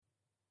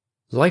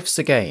Life's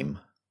a game,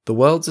 the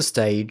world's a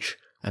stage,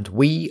 and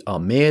we are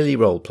merely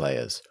role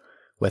players,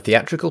 where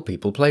theatrical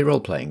people play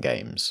role-playing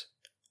games.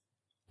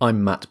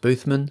 I'm Matt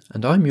Boothman,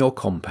 and I'm your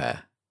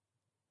compere.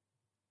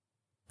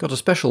 Got a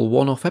special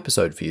one-off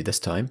episode for you this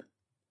time.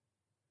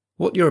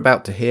 What you're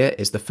about to hear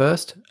is the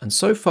first, and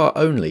so far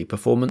only,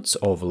 performance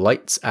of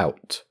Lights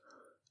Out,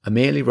 a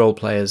merely role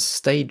players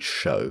stage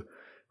show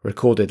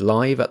recorded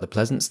live at the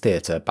Pleasance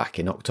Theatre back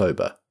in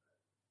October.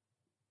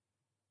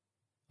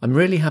 I'm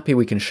really happy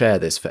we can share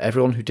this for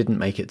everyone who didn't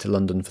make it to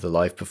London for the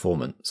live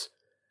performance,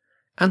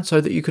 and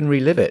so that you can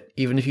relive it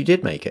even if you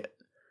did make it.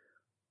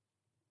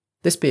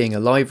 This being a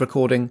live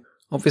recording,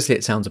 obviously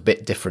it sounds a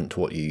bit different to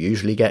what you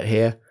usually get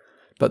here,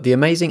 but the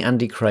amazing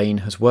Andy Crane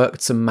has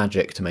worked some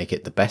magic to make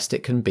it the best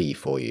it can be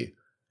for you.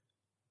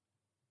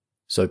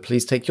 So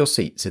please take your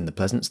seats in the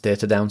Pleasance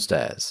Theatre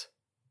downstairs.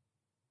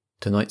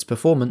 Tonight's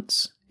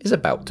performance is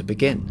about to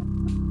begin.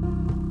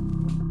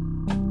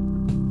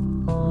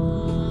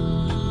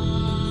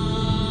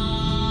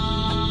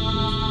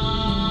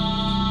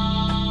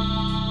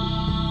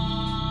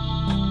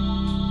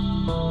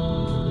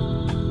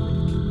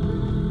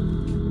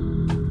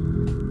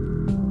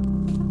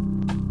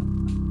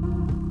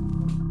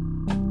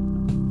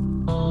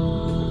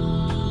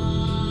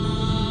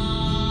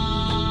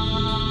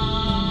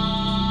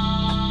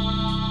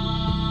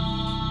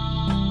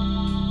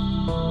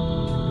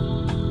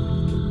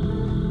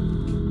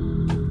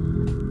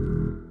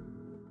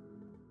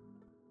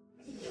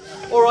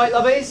 Alright,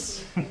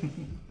 lovies,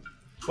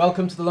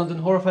 welcome to the London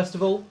Horror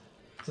Festival,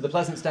 to the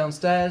Pleasance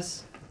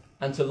downstairs,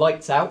 and to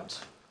Lights Out,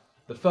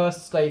 the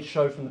first stage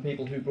show from the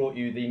people who brought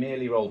you the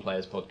Merely Role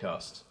Players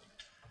podcast.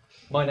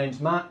 My name's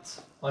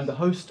Matt, I'm the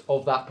host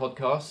of that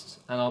podcast,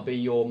 and I'll be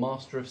your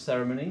master of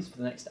ceremonies for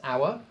the next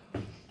hour.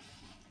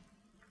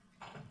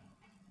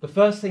 The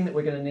first thing that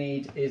we're going to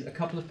need is a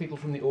couple of people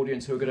from the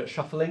audience who are good at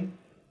shuffling.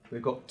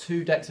 We've got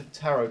 2 decks of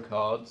tarot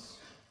cards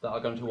that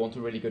are going to want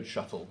a really good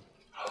shuffle.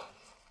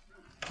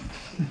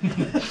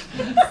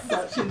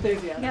 Such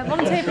enthusiasm. Yeah,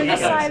 one table on this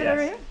side of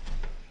the room.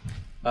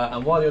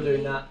 And while you're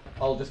doing that,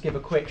 I'll just give a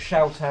quick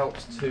shout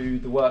out to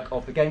the work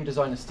of the game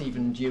designer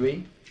Stephen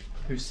Dewey,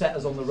 who set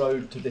us on the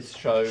road to this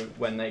show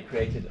when they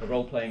created a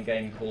role-playing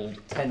game called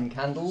 10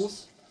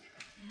 Candles.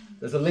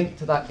 There's a link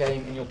to that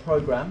game in your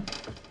programme,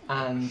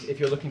 and if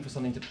you're looking for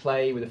something to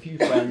play with a few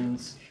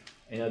friends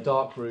in a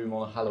dark room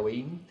on a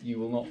Halloween, you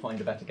will not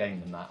find a better game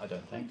than that, I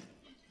don't think.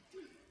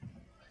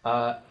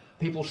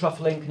 People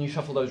shuffling, can you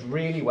shuffle those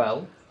really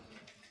well?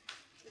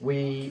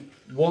 We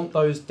want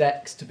those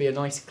decks to be a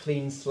nice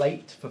clean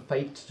slate for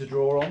fate to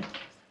draw on.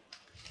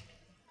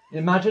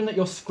 Imagine that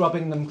you're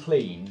scrubbing them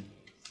clean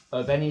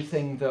of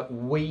anything that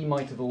we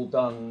might have all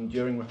done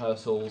during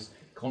rehearsals,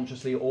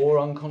 consciously or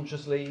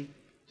unconsciously,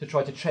 to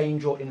try to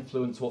change or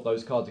influence what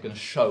those cards are going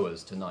to show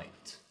us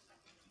tonight.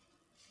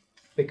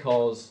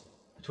 Because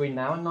between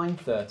now and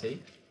 9:30,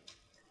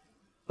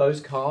 those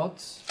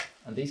cards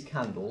and these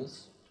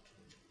candles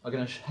are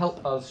going to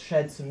help us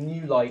shed some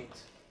new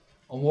light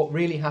on what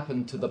really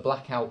happened to the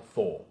Blackout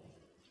 4.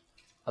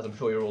 As I'm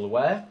sure you're all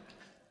aware,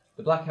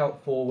 the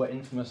Blackout 4 were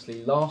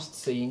infamously last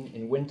seen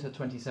in winter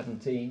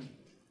 2017,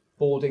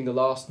 boarding the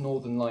last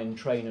Northern Line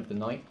train of the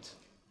night.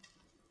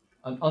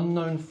 An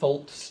unknown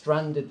fault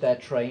stranded their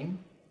train,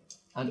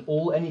 and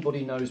all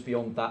anybody knows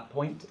beyond that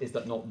point is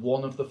that not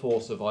one of the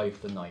 4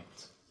 survived the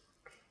night.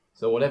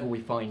 So whatever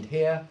we find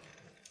here,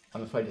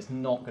 I'm afraid it's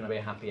not going to be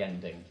a happy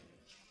ending.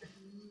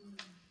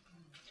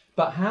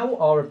 But how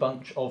are a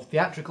bunch of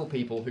theatrical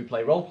people who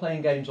play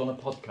role-playing games on a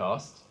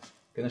podcast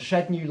going to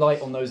shed new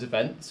light on those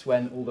events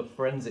when all the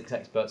forensics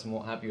experts and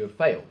what have you have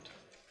failed?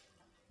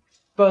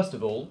 First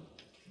of all,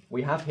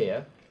 we have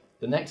here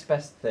the next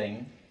best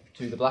thing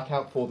to the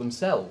Blackout 4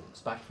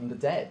 themselves, back from the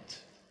dead.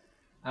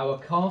 Our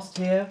cast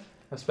here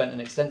have spent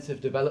an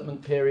extensive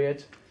development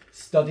period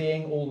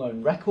studying all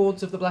known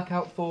records of the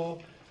Blackout 4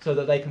 so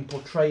that they can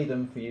portray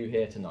them for you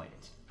here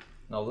tonight.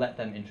 And I'll let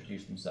them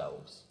introduce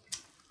themselves.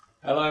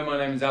 Hello, my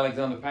name is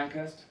Alexander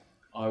Pankhurst.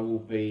 I will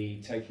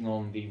be taking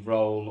on the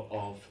role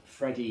of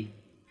Freddie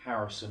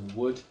Harrison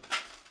Wood.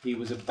 He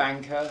was a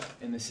banker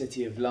in the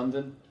City of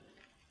London.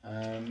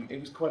 He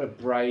was quite a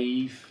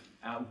brave,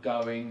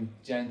 outgoing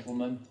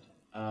gentleman.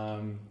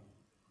 And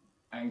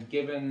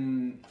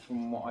given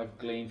from what I've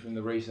gleaned from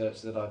the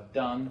research that I've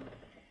done,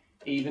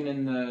 even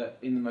in the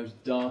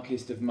most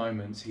darkest of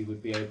moments, he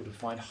would be able to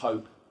find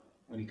hope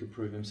when he could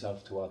prove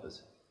himself to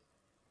others.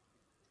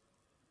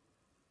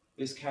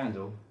 This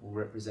candle will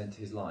represent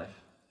his life,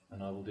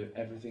 and I will do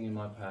everything in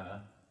my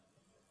power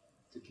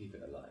to keep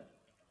it alive.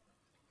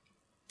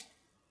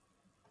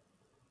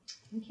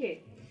 Thank you.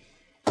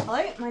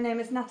 Hello, my name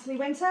is Natalie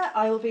Winter.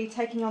 I will be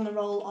taking on the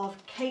role of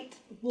Kate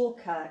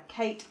Walker.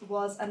 Kate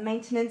was a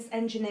maintenance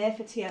engineer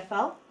for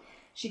TfL.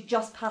 She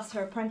just passed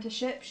her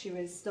apprenticeship. She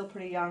was still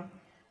pretty young.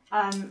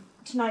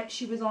 Tonight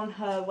she was on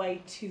her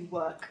way to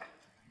work.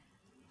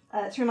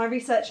 Through my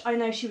research, I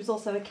know she was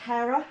also a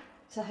carer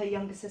to her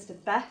younger sister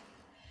Beth.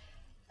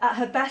 At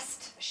her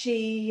best,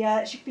 she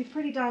could be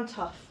pretty darn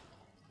tough,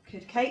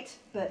 could Kate,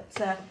 but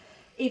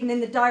even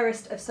in the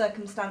direst of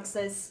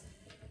circumstances,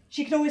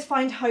 she could always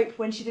find hope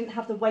when she didn't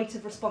have the weight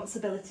of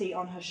responsibility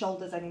on her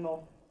shoulders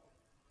anymore.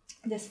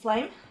 This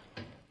flame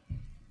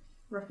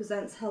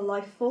represents her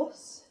life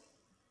force,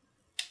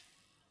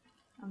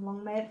 and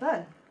long may it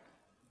burn.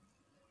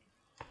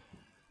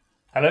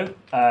 Hello,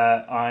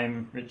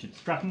 I'm Richard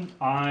Stratton.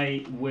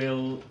 I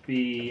will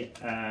be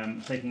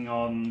taking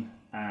on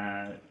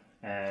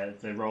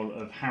the role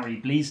of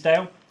Harry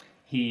Bleasdale.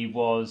 He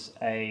was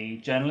a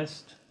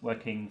journalist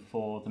working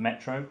for the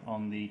Metro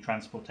on the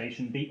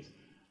transportation beat.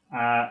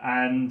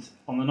 And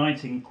on the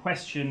night in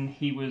question,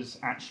 he was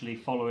actually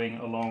following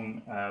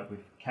along with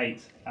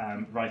Kate,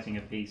 writing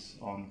a piece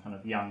on kind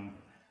of young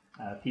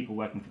people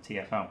working for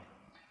TfL.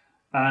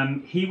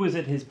 He was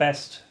at his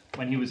best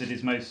when he was at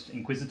his most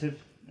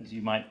inquisitive, as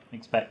you might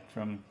expect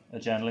from a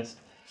journalist.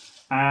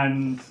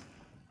 And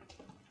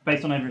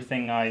based on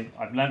everything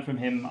I've learned from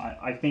him,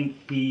 I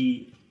think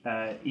he,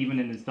 even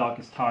in his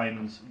darkest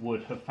times,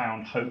 would have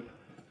found hope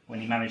when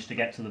he managed to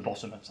get to the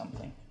bottom of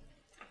something.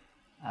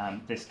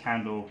 This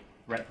candle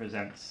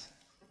represents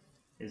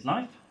his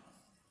life,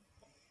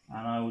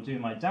 and I will do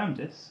my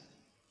damnedest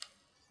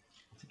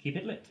to keep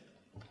it lit.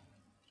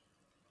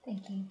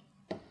 Thank you.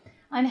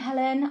 I'm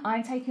Helen.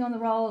 I'm taking on the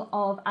role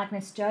of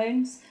Agnes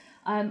Jones.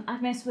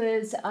 Agnes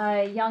was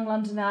a young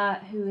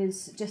Londoner who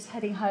was just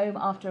heading home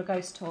after a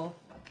ghost tour,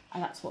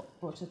 and that's what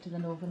brought her to the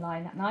Northern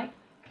Line that night.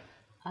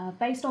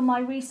 Based on my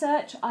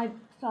research, I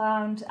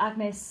found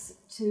Agnes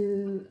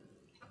to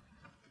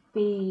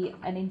be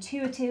an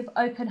intuitive,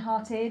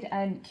 open-hearted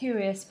and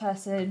curious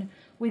person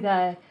with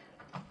a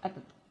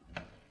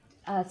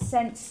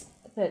sense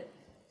that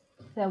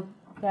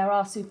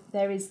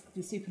there is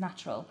the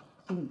supernatural.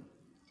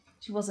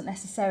 She wasn't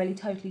necessarily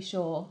totally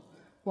sure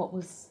what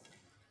was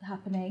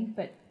happening,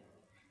 but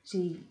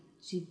she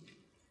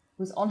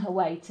was on her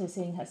way to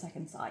seeing her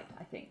second sight,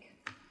 I think.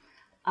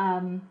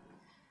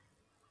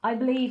 I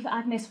believe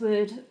Agnes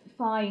would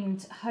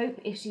find hope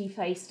if she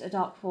faced a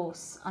dark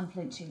force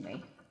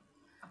unflinchingly.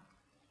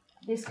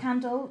 This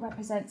candle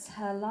represents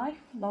her life.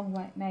 Long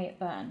may it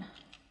burn.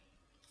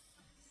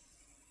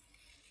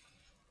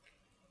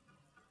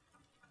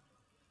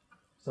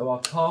 So our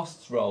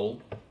cast's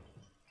role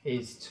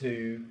is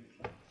to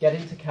get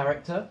into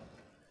character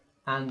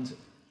and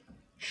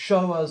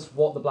show us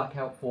what the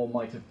Blackout 4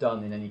 might have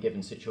done in any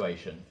given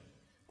situation.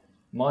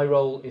 My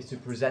role is to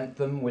present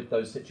them with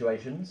those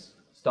situations,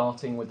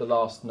 starting with the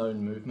last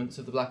known movements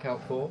of the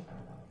Blackout 4.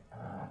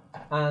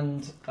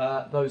 And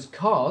those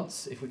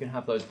cards, if we can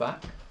have those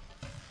back,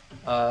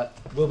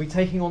 will be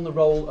taking on the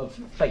role of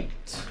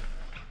fate.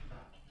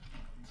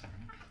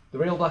 The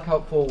real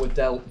Blackout 4 were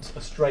dealt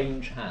a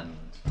strange hand.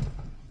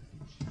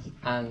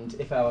 And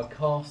if our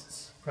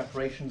cast's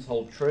preparations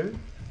hold true,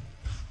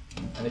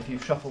 and if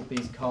you've shuffled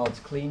these cards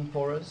clean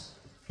for us,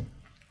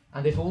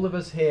 and if all of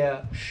us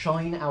here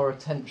shine our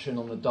attention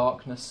on the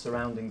darkness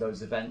surrounding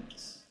those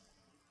events,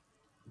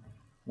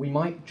 we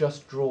might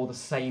just draw the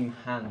same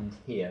hand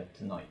here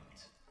tonight.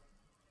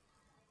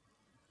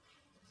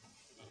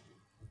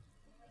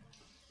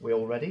 We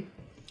all ready?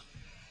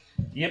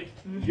 Yep.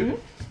 Mm-hmm. Yep.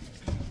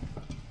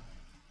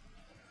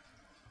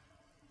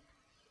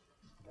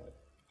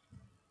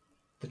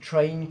 The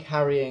train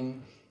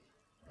carrying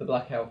the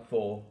Blackout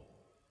 4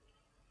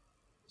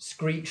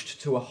 screeched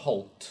to a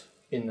halt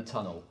in the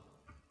tunnel.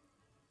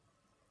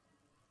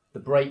 The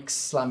brakes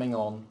slamming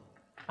on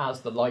as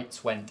the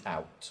lights went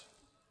out.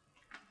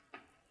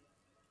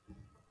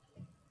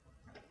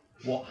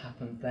 What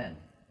happened then?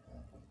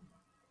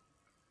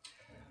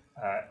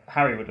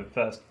 Harry would have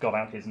first got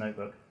out his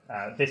notebook.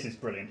 This is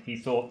brilliant. He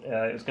thought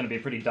it was going to be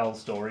a pretty dull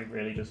story,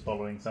 really, just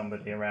following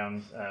somebody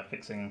around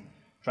fixing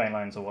train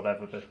lines or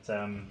whatever, but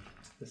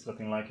it's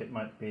looking like it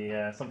might be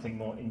something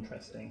more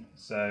interesting.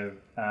 So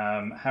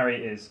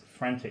Harry is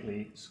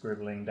frantically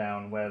scribbling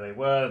down where they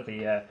were,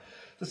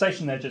 the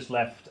station they just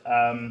left,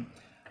 and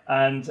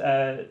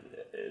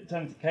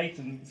turning to Kate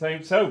and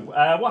saying, so,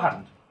 what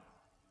happened?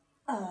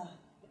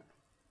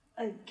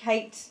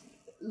 Kate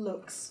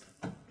looks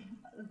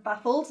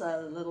baffled,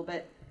 a little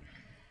bit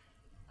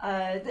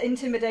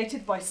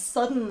intimidated by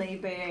suddenly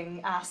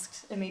being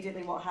asked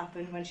immediately what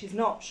happened when she's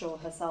not sure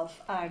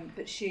herself.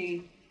 But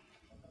she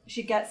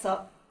gets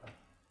up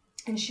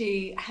and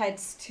she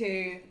heads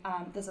to,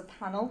 there's a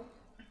panel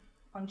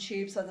on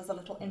Tube, so there's a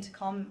little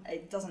intercom.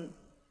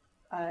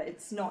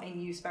 It's not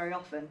in use very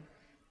often,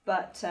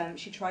 but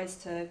she tries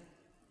to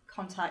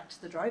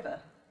contact the driver.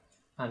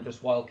 And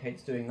just while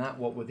Kate's doing that,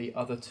 what were the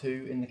other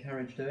two in the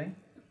carriage doing?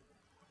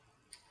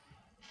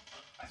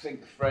 I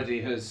think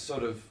Freddie has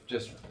sort of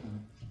just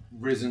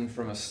risen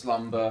from a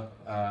slumber.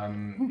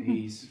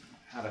 He's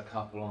had a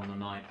couple on the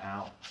night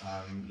out,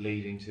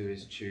 leading to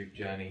his tube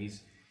journey.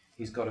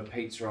 He's got a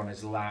pizza on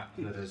his lap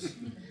that has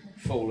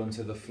fallen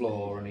to the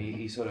floor, and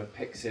he sort of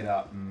picks it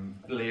up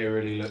and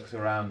blearily looks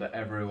around at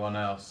everyone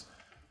else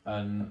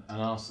and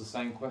asks the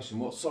same question.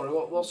 What's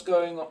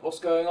going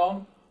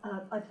on?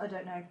 I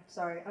don't know.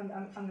 Sorry, I'm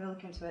going to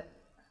look into it.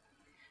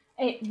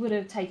 It would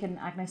have taken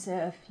Agnes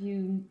a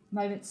few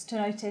moments to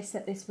notice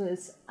that this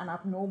was an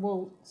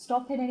abnormal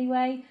stop in any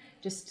way.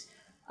 Just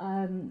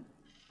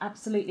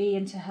absolutely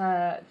into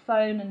her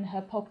phone and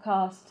her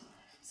podcast.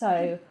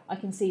 So I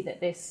can see that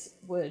this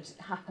would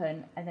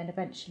happen, and then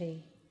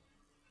eventually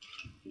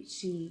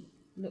she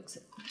looks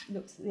at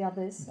the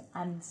others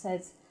and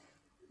says,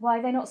 "Why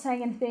are they not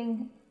saying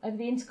anything over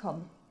the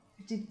intercom?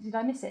 Did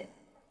I miss it?"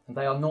 And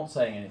they are not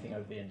saying anything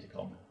over the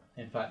intercom.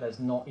 In fact, there's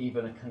not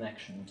even a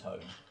connection tone.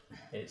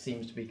 It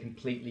seems to be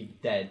completely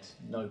dead,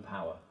 no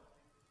power.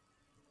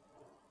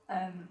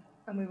 And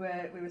we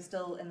were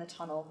still in the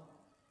tunnel,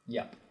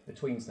 Yep,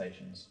 between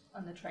stations.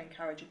 and the train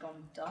carriage had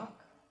gone dark.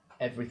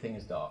 Everything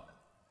is dark,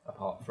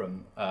 apart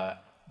from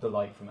the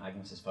light from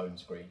Agnes's phone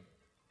screen.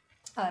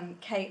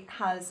 Kate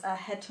has a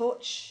head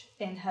torch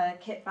in her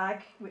kit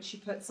bag, which she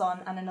puts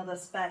on, and another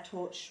spare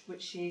torch,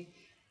 which she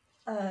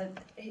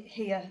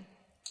here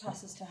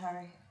passes to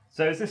Harry.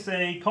 So is this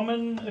a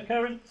common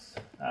occurrence?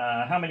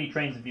 How many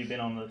trains have you been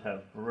on that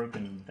have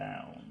broken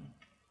down?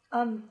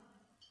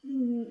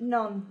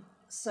 None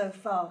so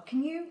far.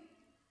 Can you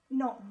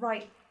not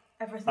write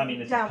everything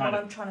This down is kind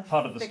while of I'm trying to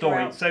part of the figure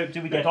story. out? So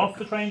do we get off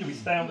the train? Do we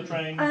stay on the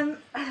train?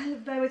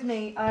 Bear with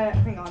me.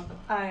 Hang on.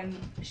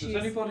 Does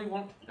anybody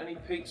want any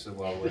pizza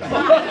while we're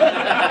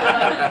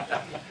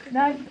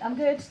No, I'm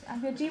good.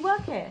 Do you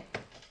work here?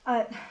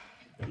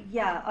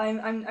 Yeah,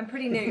 I'm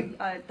pretty new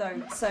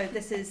though. So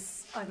this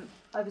is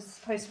I was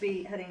supposed to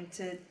be heading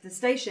to the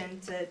station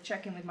to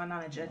check in with my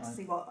manager to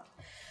see what.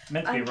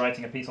 Meant to be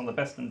writing a piece on the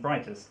best and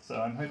brightest, so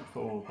I'm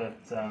hopeful that.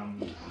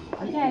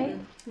 Okay.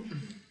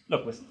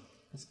 Look, we're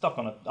stuck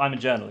on I'm a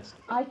journalist.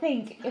 I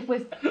think if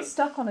we're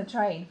stuck on a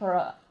train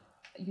for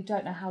you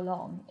don't know how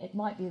long, it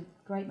might be a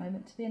great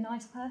moment to be a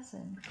nice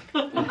person.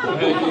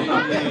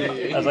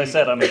 As I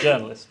said, I'm a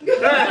journalist.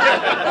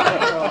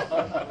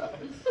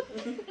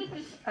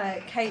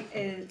 Kate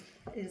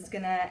is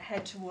going to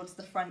head towards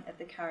the front of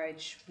the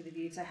carriage with a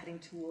view to heading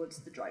towards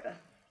the driver.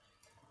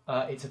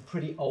 It's a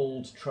pretty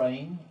old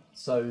train,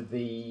 so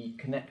the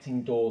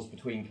connecting doors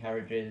between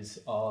carriages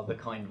are the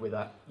kind with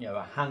a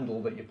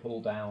handle that you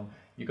pull down.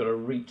 You've got to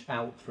reach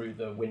out through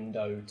the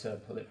window to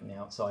pull it from the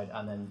outside,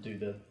 and then do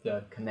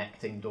the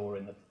connecting door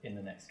in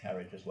the next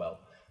carriage as well.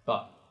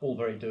 But all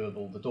very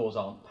doable. The doors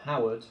aren't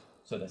powered,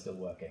 so they're still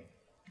working.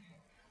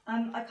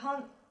 I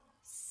can't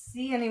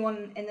see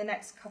anyone in the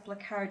next couple of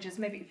carriages.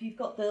 Maybe if you've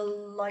got the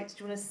lights,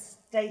 do you want to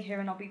stay here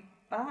and I'll be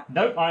back?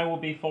 No, I will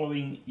be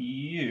following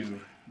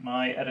you.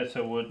 My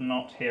editor would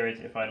not hear it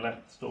if I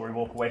let the story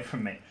walk away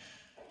from me.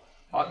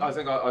 I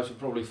think I should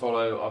probably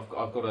follow.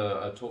 I've got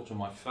a torch on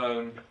my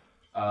phone,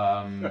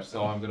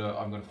 so I'm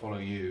gonna follow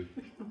you.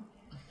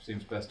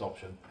 Seems best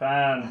option.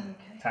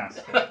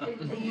 Fantastic.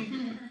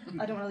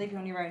 I don't want to leave you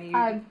on your own.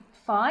 Are you?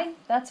 Fine.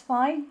 That's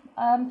fine.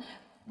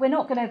 We're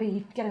not going to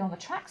be getting on the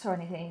tracks or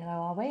anything, though,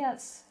 are we?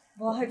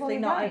 Well, hopefully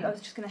we're not. going. I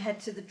was just going to head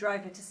to the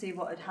driver to see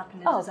what had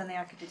happened, if Oh. there's anything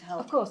I could do to help.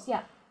 Of course,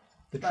 yeah.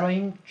 The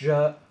train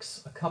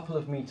jerks a couple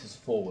of meters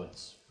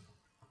forwards.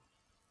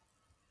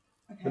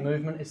 Okay. The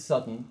movement is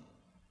sudden,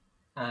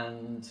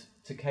 and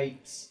to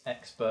Kate's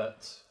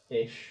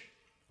expert-ish,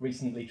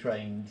 recently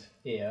trained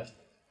ear,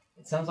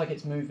 it sounds like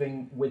it's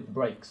moving with the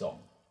brakes on.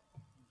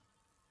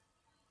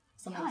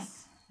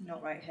 Something's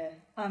not right here.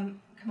 Come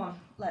on,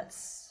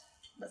 let's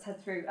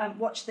head through.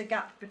 Watch the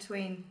gap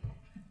between.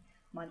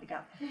 Mind the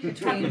gap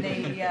between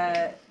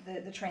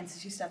the trains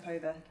as you step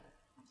over.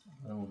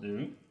 Will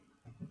do.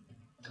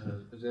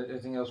 Is there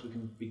anything else we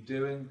can be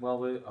doing while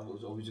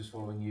we're just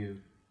following you?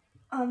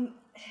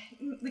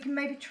 We can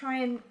maybe try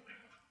and.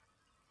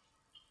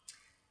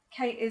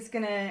 Kate is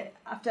gonna,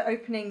 after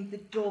opening the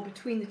door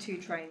between the two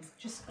trains,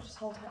 just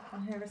hold her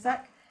on her a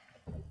sec.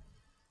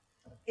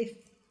 If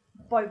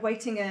by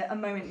waiting a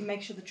moment, you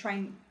make sure the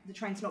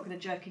train's not going to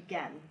jerk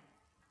again.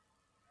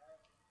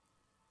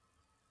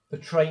 The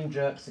train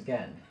jerks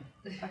again.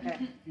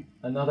 Okay.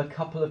 Another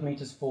couple of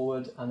meters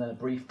forward, and then a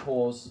brief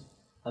pause,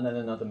 and then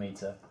another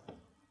meter.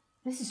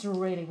 This is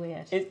really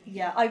weird.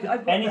 Yeah, I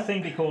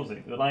Anything be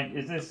causing? Like,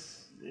 is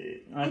this?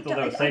 I thought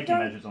there were safety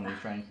measures on these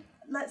trains.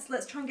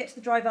 Let's try and get to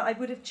the driver. I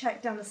would have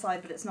checked down the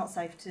side, but it's not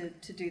safe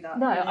to do that.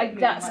 No, Moving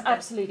that's like this.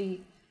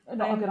 absolutely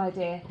not a good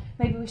idea.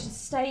 Maybe we should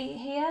stay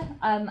here.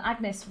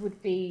 Agnes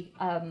would be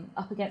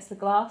up against the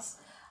glass.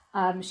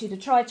 She'd have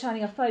tried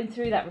shining her phone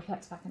through. That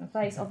reflects back in her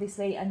face,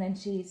 obviously, and then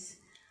she's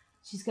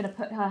going to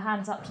put her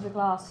hands up to the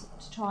glass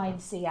to try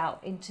and see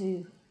out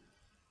into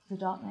the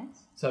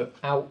darkness. So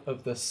out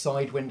of the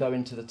side window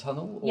into the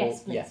tunnel? Or?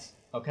 Yes, please. Yes.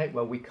 Okay,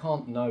 well, we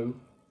can't know,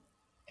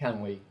 can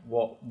we,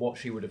 what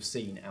she would have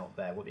seen out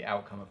there, what the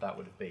outcome of that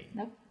would have been.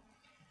 No.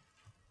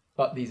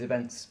 But these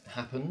events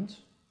happened,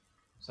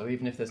 so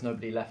even if there's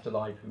nobody left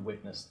alive who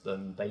witnessed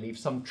them, they leave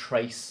some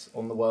trace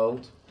on the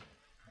world.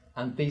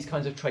 And these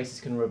kinds of traces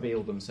can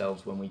reveal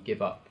themselves when we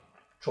give up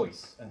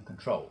choice and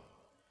control.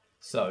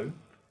 So,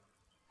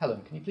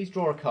 Helen, can you please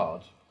draw a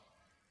card?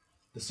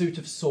 The suit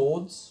of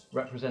swords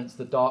represents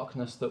the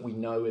darkness that we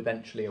know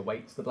eventually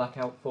awaits the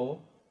Blackout 4.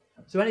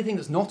 So anything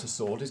that's not a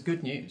sword is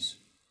good news.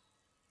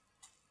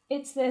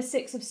 It's the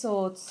Six of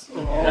Swords.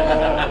 And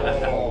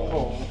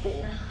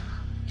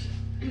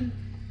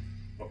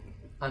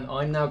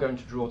I'm now going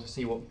to draw to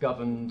see what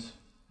governed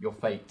your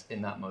fate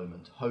in that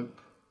moment, hope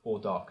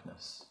or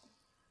darkness.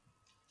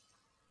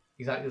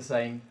 Exactly the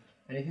same.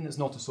 Anything that's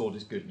not a sword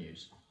is good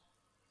news.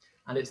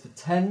 And it's the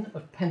 10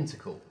 of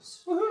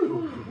Pentacles.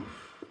 Woohoo!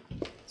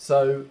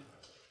 So,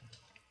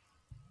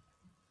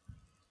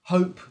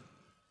 hope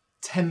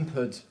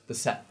tempered the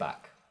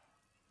setback.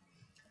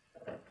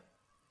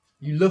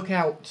 You look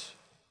out,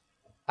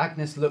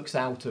 Agnes looks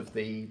out of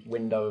the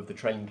window of the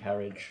train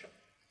carriage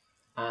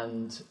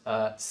and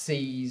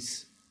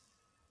sees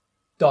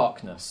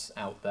darkness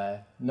out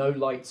there. No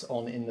lights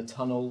on in the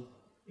tunnel,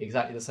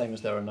 exactly the same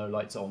as there are no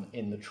lights on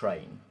in the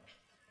train.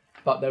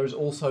 But there is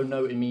also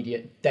no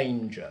immediate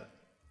danger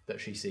that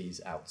she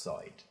sees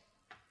outside.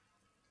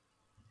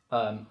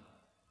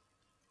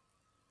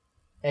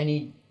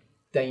 Any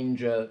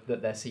danger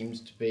that there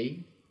seems to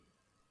be,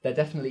 there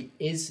definitely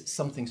is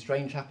something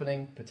strange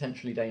happening,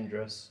 potentially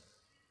dangerous,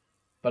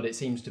 but it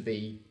seems to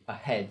be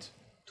ahead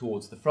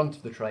towards the front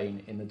of the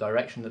train in the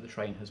direction that the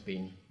train has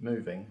been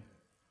moving,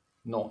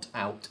 not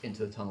out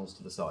into the tunnels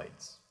to the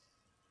sides.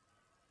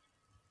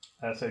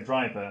 So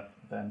driver,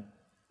 then.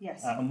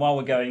 Yes. And while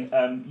we're going,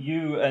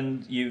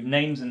 you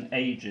names and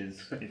ages,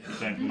 if you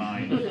don't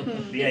mind.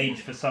 The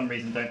age, for some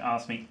reason, don't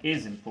ask me,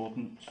 is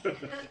important.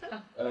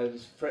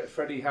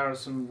 Freddie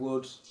Harrison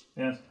Wood.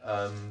 Yes.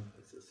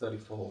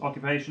 34.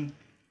 Occupation.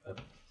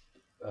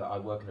 I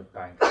work in a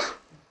bank.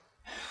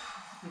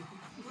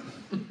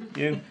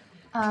 You.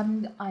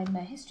 I'm a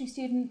history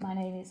student. My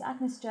name is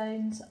Agnes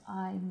Jones.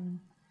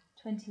 I'm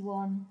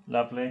 21.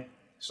 Lovely.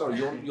 Sorry,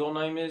 your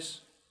name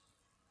is?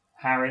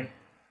 Harry.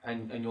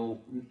 And your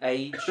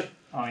age?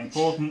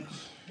 Important.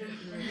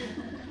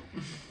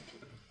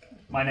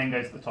 My name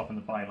goes at the top in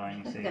the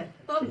byline, you see.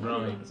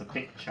 Right. There's a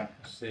picture.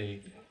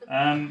 See.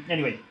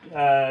 Anyway,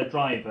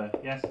 driver,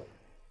 yes?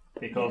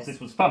 Because this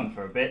was fun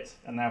for a bit,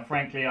 and now,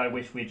 frankly, I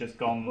wish we'd just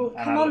gone... Well,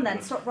 come on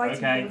then, stop writing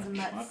things and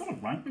let's... I've got to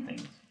write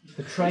things.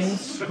 The train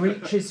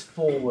screeches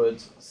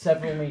forward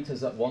several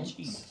metres at once,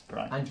 Jesus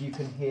Christ. and you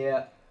can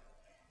hear,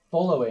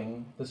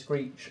 following the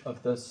screech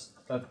of the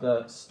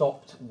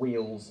stopped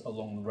wheels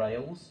along the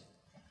rails,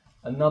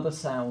 another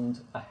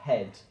sound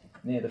ahead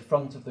near the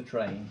front of the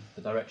train,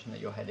 the direction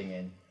that you're heading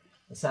in,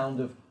 the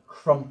sound of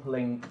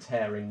crumpling,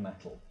 tearing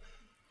metal.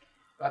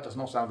 That does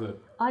not sound good.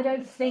 I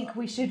don't think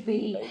we should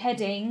be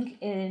heading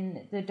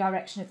in the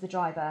direction of the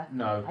driver.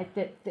 No.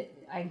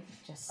 I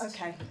just...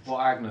 Okay.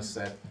 What Agnes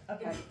said.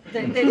 Okay.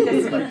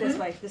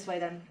 This way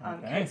then.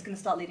 Okay. Kate's going to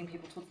start leading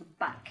people towards the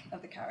back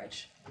of the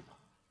carriage.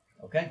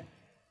 Okay.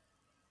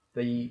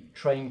 The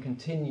train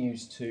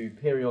continues to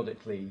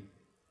periodically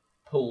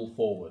pull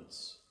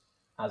forwards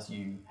as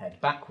you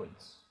head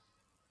backwards.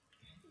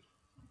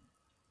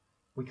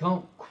 We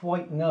can't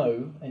quite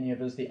know, any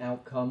of us, the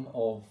outcome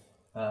of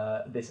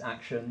this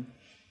action.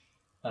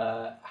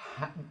 The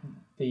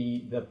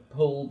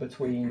pull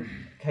between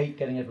Kate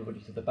getting everybody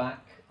to the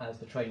back as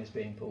the train is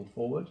being pulled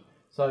forward.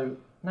 So,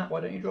 Nat,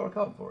 why don't you draw a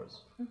card for us?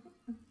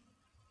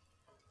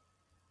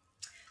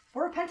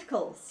 Four of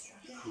Pentacles.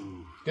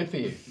 Good for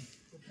you.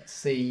 Let's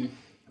see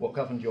what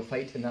governed your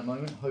fate in that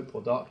moment, hope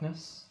or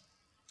darkness.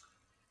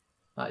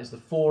 That is the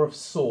Four of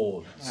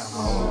Swords.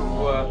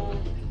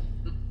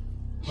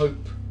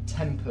 Hope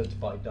tempered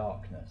by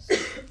darkness.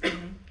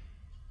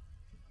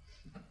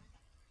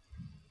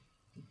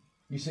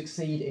 You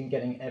succeed in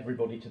getting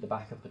everybody to the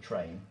back of the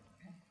train.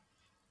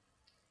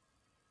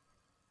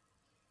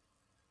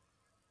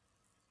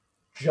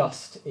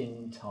 Just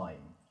in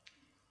time,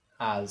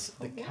 as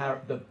the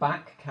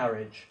back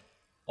carriage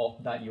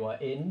that you are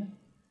in,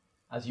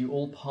 as you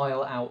all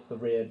pile out the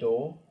rear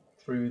door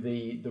through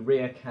the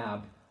rear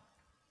cab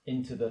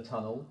into the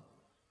tunnel,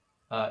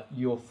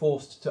 you're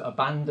forced to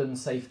abandon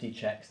safety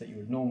checks that you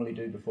would normally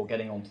do before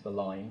getting onto the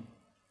line,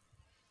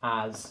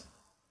 as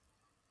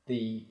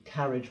the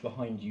carriage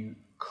behind you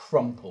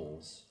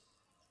crumples,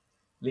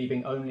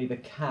 leaving only the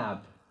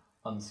cab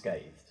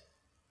unscathed.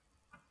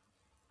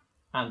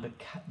 And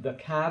the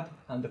cab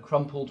and the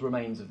crumpled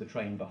remains of the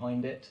train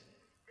behind it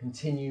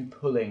continue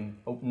pulling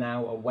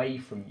now away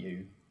from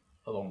you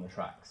along the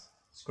tracks,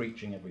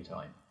 screeching every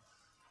time.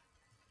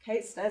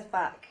 Kate stares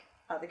back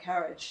at the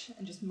carriage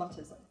and just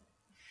mutters, like,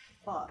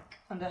 fuck,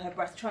 under her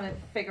breath, trying to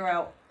figure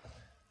out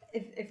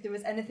if there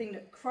was anything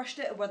that crushed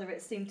it or whether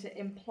it seemed to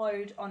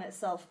implode on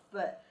itself.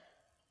 But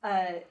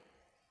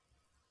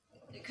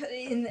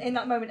in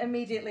that moment,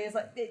 immediately, it's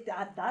like,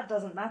 that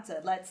doesn't matter.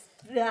 Let's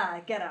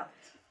get out.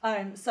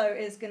 So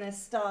it's going to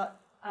start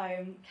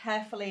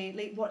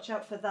carefully, watch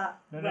out for that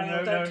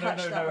rail, don't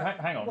touch that.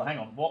 Hang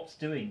on. What's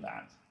doing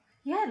that?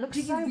 Yeah, it looks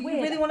Do so you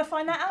weird. really want to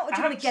find that out, or do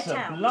you want to get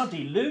out?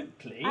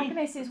 Absolutely.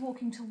 Agnes is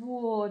walking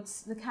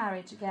towards the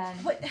carriage again.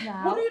 What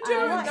now. are you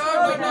doing? and-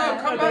 No,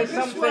 come back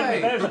this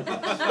way. There's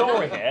a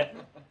story here.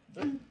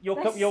 You're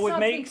with something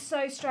me?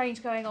 so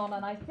strange going on,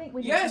 and I think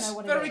we need Yes, to know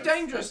what very it is.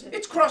 dangerous.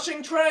 It's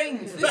crushing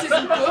trains. This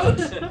isn't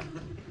good.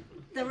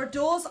 There are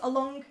doors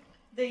along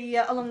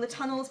along the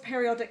tunnels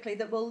periodically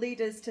that will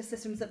lead us to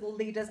systems that will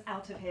lead us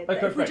out of here. Okay,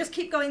 If we great. just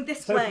keep going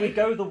this So way, if we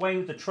go the way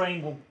with the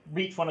train, we'll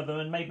reach one of them,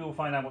 and maybe we'll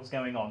find out what's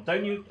going on.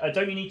 Don't you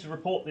need to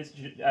report this?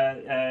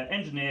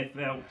 Engineer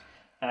felt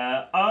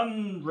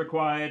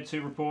unrequired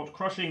to report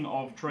crushing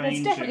of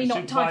train. There's definitely to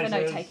not time for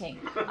supervisors. note taking.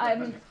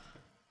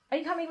 Are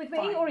you coming with me,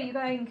 Fine. or are you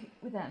going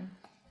with them?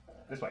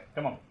 This way,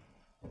 come on.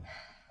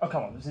 Oh,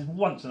 come on, this is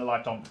once in a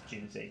lifetime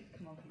opportunity.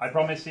 I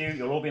promise you,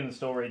 you'll all be in the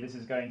story, this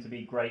is going to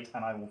be great,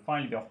 and I will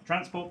finally be off the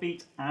transport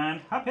beat,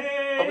 and happy!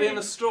 I'll be in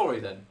the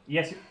story then.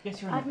 Yes,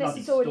 yes, you're in the Agnes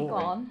bloody is already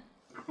story. gone.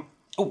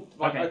 Oh,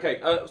 right,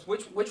 Okay. okay.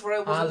 Which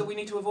rail was it As- that we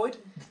need to avoid?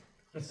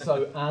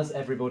 So as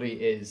everybody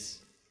is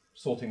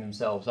sorting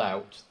themselves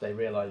out, they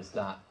realise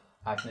that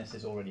Agnes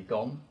is already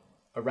gone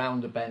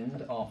around a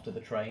bend after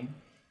the train.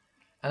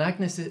 And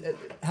Agnes,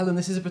 Helen,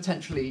 this is a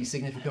potentially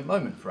significant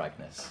moment for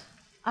Agnes.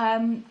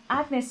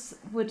 Agnes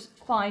would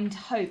find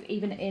hope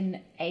even in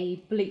a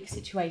bleak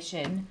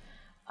situation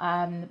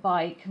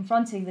by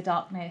confronting the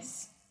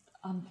darkness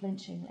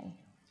unflinchingly.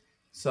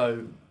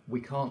 So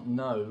we can't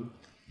know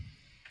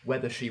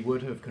whether she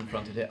would have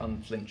confronted it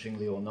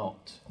unflinchingly or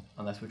not,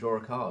 unless we draw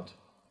a card.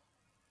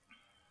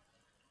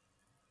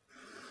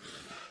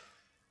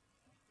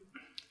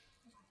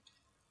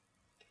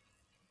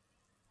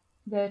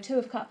 The Two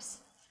of Cups.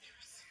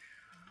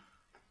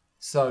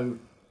 So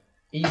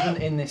even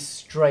in this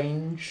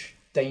strange,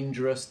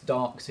 dangerous,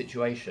 dark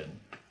situation,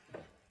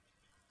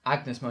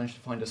 Agnes managed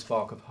to find a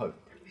spark of hope.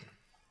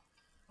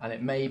 And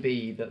it may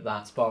be that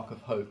that spark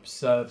of hope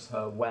serves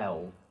her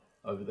well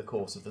over the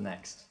course of the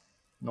next,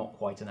 not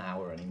quite an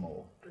hour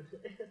anymore.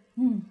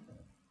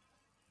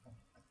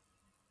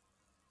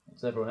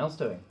 What's everyone else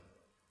doing?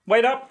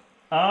 Wait up!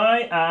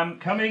 I am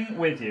coming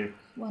with you.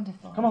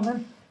 Wonderful. Come on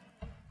then.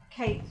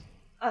 Kate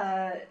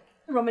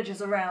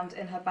rummages around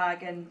in her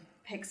bag and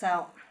picks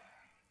out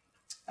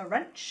a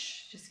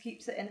wrench, just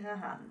keeps it in her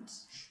hand.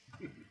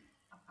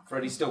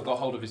 Freddie's still got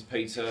hold of his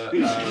pizza.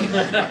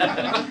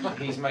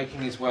 He's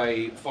making his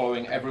way,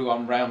 following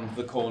everyone round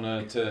the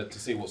corner to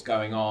see what's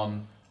going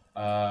on.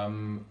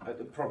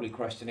 Probably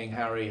questioning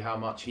Harry how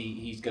much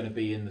he's going to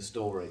be in the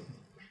story.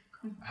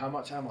 How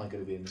much am I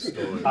going to be in the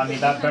story? I mean,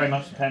 that very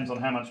much depends on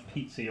how much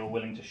pizza you're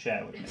willing to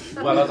share with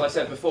me. Well, as I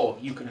said before,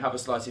 you can have a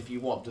slice if you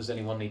want. Does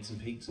anyone need some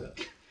pizza?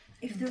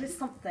 If there is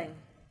something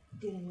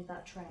dealing with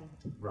that train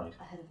Right.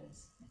 ahead of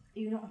us,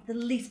 you're not the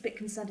least bit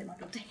concerned it might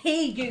be able to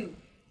hear you.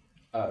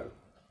 Oh.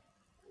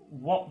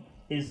 What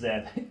is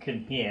there that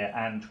can hear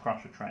and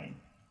crush a train?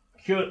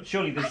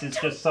 Surely this is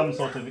just some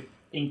sort of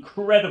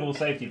incredible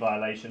safety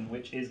violation,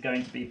 which is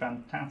going to be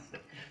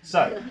fantastic.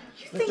 So,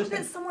 You think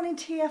that someone in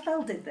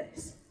TFL did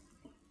this?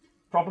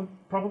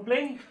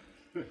 probably?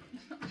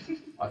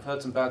 I've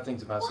heard some bad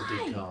things about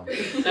Sadiq Khan.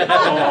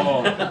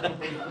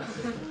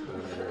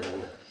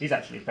 He's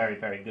actually very,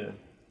 very good.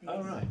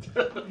 Oh, right.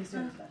 He's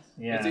doing his best.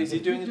 Yeah. Is he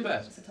doing his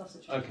best? It's a tough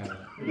situation.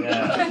 Okay.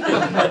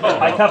 Yeah.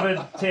 I covered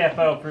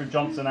TFL through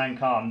Johnson and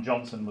Khan.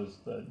 Johnson was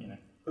the,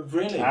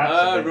 Really?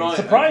 absolutely Right.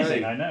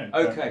 surprising, Okay. I know.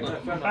 Okay. No,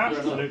 fair enough,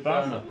 Absolute fair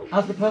bastard. enough.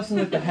 As the person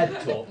with the head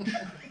torch,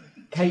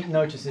 Kate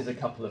notices a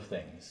couple of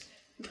things.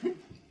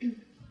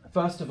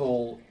 First of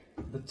all,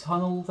 the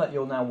tunnel that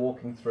you're now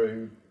walking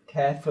through,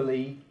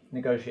 carefully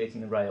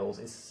negotiating the rails,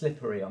 is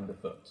slippery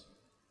underfoot.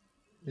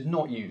 It's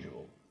not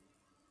usual.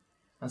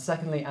 And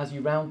secondly, as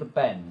you round the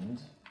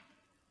bend,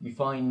 you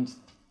find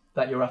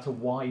that you're at a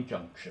Y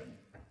junction.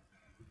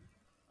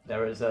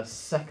 There is a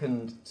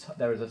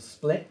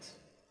split.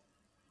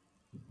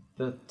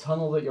 The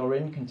tunnel that you're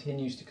in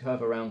continues to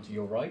curve around to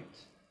your right,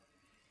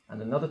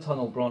 and another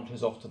tunnel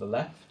branches off to the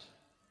left,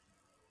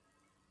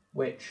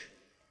 which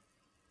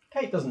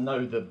Kate doesn't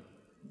know the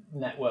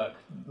network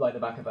like the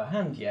back of her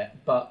hand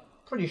yet, but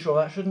pretty sure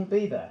that shouldn't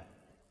be there.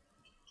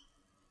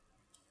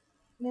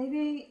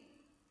 Maybe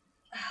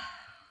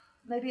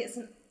it's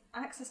an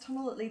access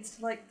tunnel that leads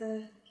to like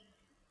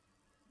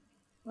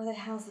where they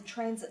house the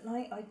trains at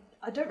night.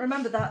 I don't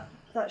remember that.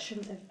 That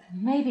shouldn't have.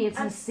 Maybe it's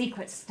a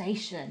secret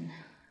station.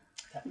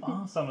 There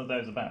are some of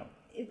those about.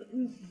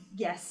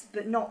 Yes,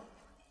 but not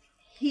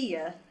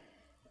here.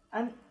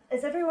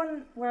 Is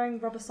everyone wearing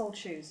rubber-soled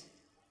shoes?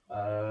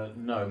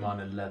 No,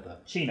 mine are leather.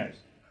 Chinos.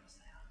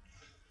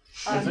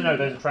 No,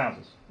 those are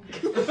trousers.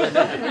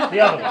 The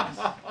other ones.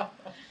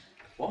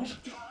 What?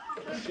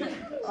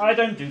 I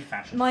don't do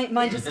fashion.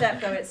 Mind your step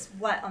though; it's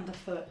wet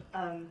underfoot.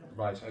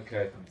 Right,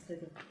 okay. So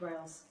the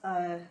rails.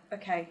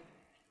 Okay.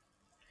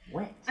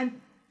 Wet.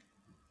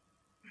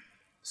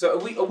 So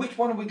which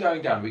one are we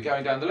going down? Are we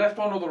going down the left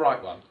one or the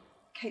right one?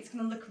 Kate's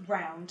going to look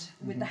round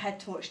with the head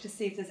torch to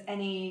see if there's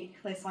any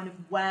clear sign of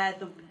where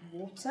the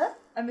water,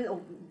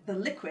 or the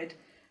liquid,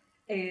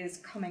 is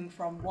coming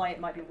from. Why it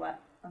might be wet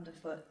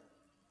underfoot.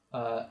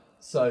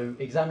 So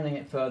examining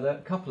it further,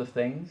 a couple of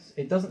things.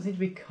 It doesn't seem to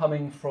be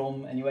coming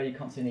from anywhere. You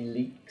can't see any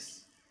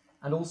leaks,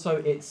 and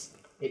also it's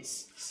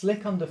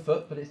slick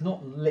underfoot, but it's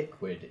not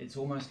liquid. It's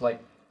almost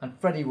like, and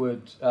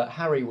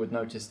Harry would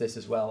notice this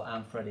as well,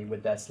 and Freddie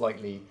with their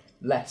slightly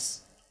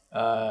less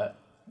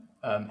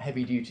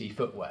heavy-duty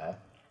footwear.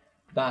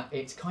 that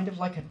it's kind of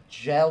like a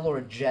gel or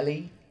a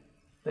jelly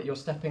that you're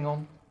stepping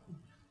on.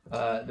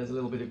 There's a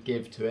little bit of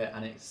give to it,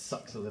 and it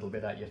sucks a little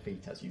bit at your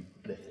feet as you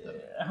lift them.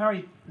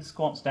 Harry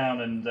squats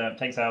down and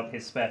takes out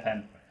his spare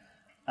pen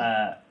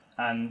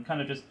and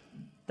kind of just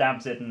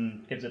dabs it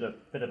and gives it a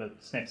bit of a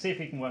sniff. See if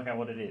he can work out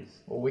what it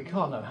is. Well, we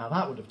can't know how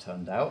that would have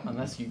turned out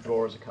unless you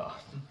draw as a card.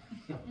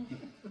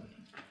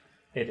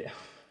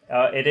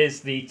 It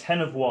is the Ten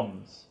of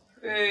Wands.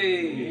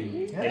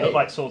 Hey. They look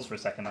like swords for a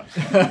second,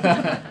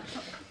 actually.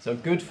 So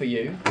good for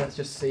you. Let's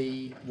just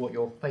see what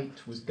your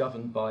fate was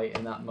governed by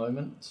in that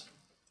moment.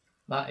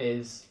 That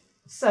is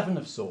 7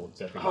 of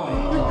Swords, everybody.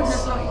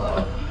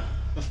 Alright,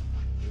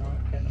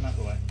 get them out of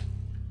the way.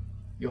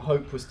 Your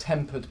hope was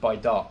tempered by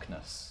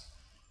darkness.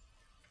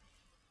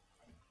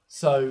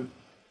 So,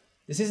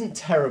 this isn't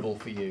terrible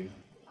for you.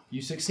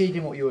 You succeed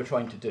in what you were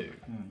trying to do.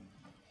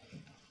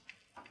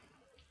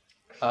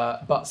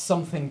 But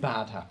something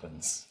bad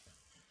happens.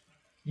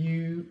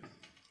 You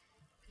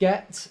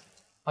get,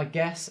 I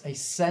guess, a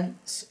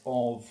sense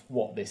of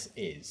what this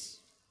is.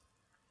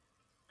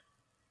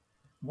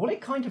 What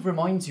it kind of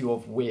reminds you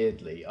of,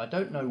 weirdly, I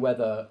don't know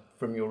whether,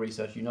 from your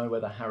research, you know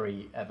whether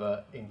Harry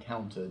ever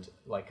encountered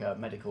like a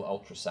medical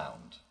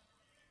ultrasound,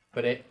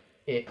 but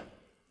it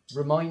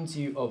reminds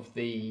you of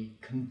the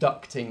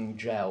conducting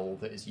gel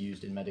that is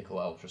used in medical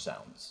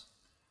ultrasounds.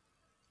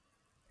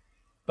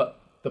 But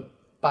the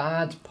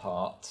bad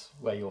part,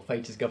 where your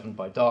fate is governed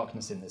by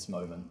darkness in this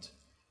moment,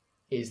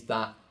 is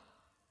that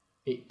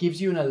it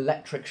gives you an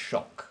electric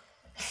shock.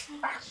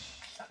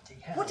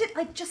 What did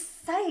I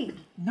just say?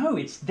 No,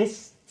 it's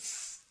this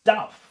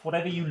stuff,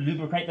 whatever you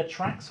lubricate the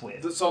tracks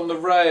with. That's on the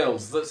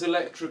rails, that's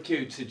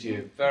electrocuted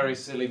you. Very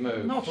silly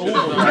move. Not Should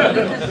all have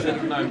the known, should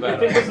have known If it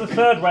better. was the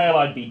third rail,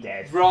 I'd be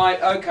dead.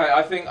 Right, okay,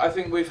 I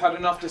think we've had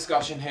enough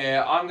discussion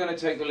here. I'm going to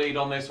take the lead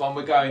on this one.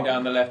 We're going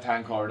down the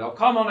left-hand corridor.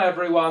 Come on,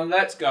 everyone,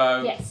 let's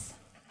go. Yes.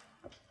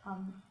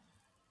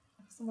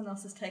 Someone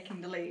else is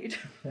taking the lead.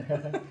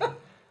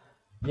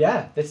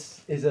 Yeah,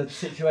 this is a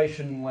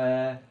situation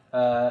where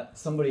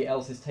somebody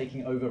else is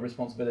taking over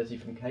responsibility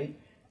from Kate.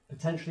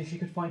 Potentially she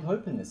could find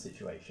hope in this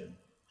situation.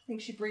 I think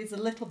she breathes a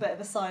little bit of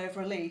a sigh of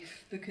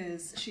relief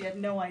because she had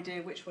no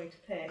idea which way to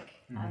pick,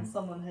 and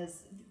someone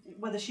has,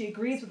 whether she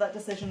agrees with that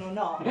decision or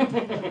not.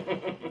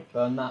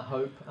 Burn that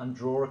hope and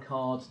draw a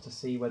card to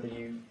see whether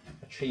you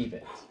achieve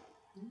it.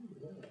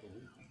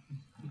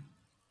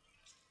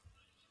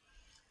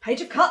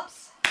 Page of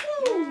Cups.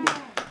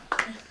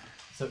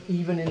 So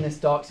even in this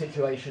dark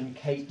situation,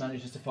 Kate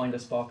manages to find a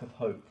spark of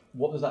hope.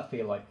 What does that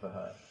feel like for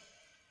her?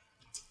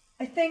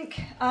 I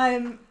think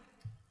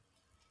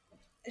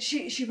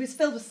she was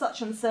filled with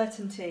such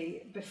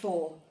uncertainty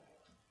before,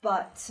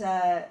 but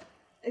I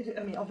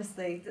mean,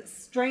 obviously, the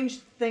strange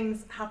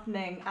things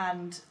happening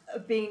and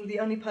being the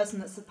only person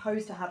that's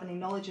supposed to have any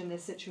knowledge in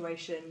this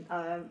situation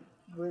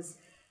was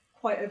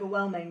quite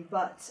overwhelming.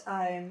 But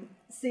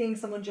seeing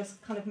someone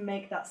just kind of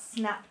make that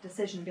snap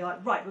decision, be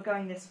like, right, we're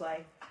going this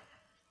way,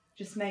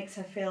 just makes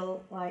her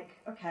feel like,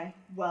 okay,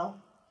 well,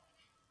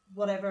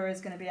 whatever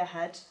is going to be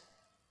ahead,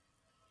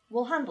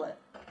 we'll handle it.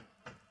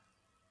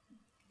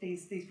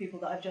 These people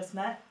that I've just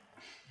met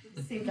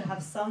seem to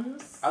have some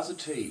As a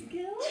team.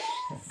 skills.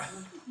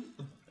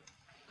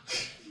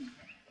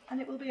 And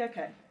it will be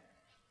okay.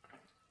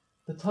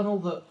 The tunnel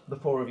that the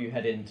 4 of you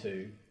head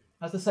into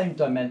has the same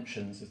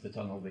dimensions as the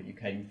tunnel that you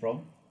came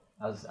from,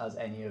 as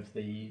any of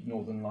the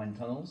Northern Line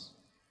tunnels.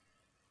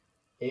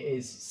 It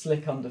is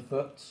slick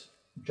underfoot,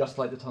 just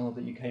like the tunnel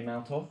that you came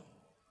out of.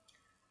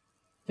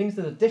 Things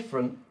that are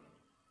different,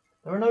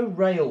 there are no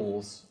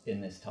rails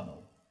in this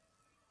tunnel,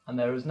 and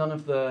there is none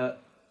of the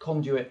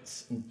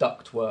conduits and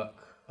ductwork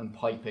and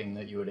piping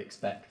that you would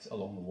expect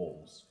along the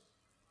walls.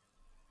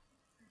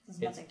 There's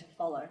nothing to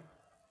follow.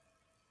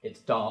 It's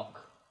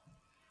dark,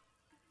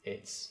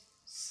 it's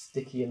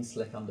sticky and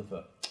slick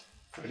underfoot.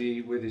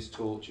 Freddie, with his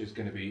torch, is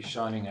going to be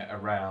shining it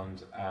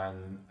around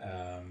and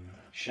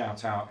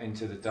shout out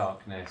into the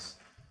darkness,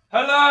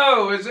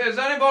 "Hello, is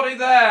anybody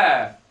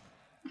there?"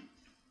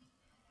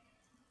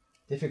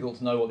 Difficult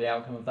to know what the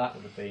outcome of that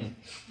would have been.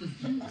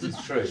 This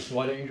is true. So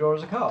why don't you draw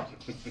us a card?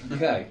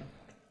 Okay.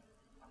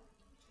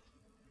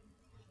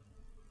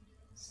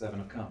 7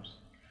 of Cups.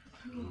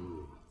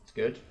 It's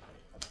good.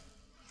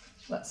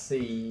 Let's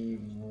see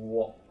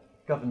what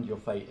governed your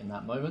fate in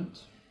that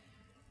moment.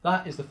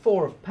 That is the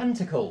 4 of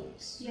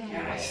Pentacles.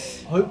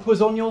 Yes. Hope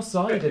was on your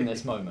side in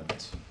this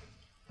moment.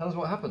 Tell us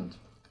what happened.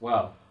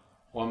 Well,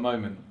 one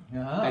moment.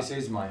 Ah. This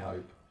is my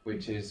hope,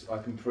 which is I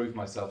can prove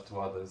myself to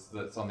others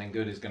that something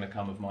good is going to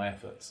come of my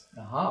efforts.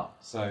 Aha.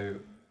 So,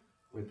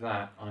 with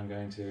that, I'm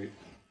going to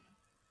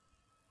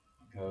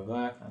go with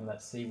that. And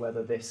let's see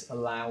whether this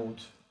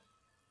allowed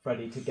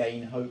Freddie to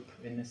gain hope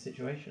in this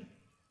situation.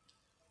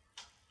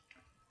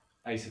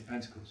 Ace of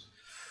Pentacles.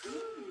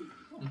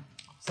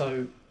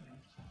 So,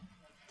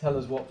 tell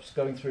us what's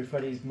going through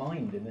Freddie's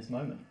mind in this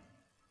moment.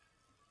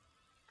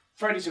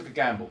 Freddie took a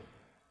gamble.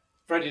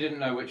 Freddie didn't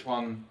know which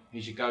one he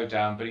should go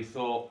down, but he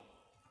thought,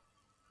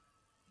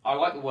 I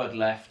like the word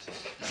left.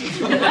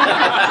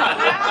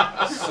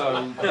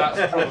 So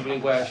that's probably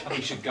where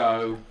he should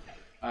go.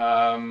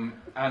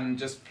 And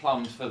just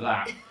plumbed for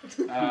that.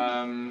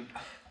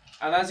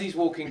 And as he's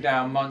walking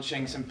down,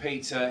 munching some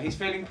pizza, he's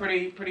feeling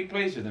pretty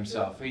pleased with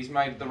himself. He's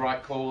made the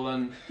right call,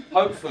 and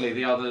hopefully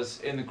the others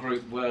in the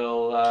group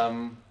will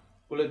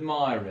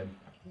admire him.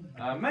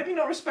 Maybe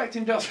not respect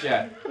him just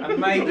yet, and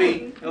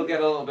maybe he'll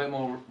get a little bit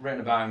more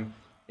written about him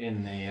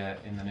in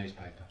the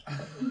newspaper.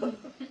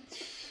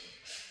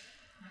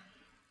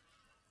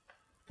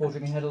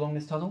 Forging ahead along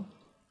this tunnel?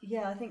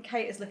 Yeah, I think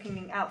Kate is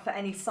looking out for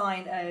any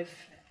sign of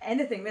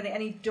anything, really,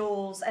 any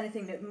doors,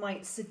 anything that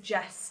might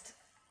suggest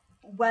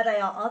where they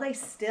are. Are they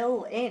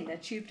still in a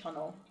tube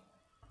tunnel?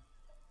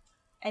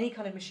 Any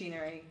kind of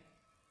machinery?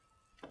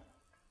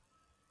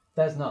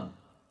 There's none.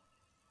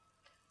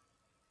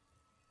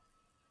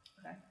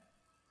 Okay.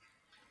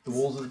 The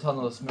walls of the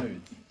tunnel are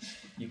smooth.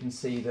 You can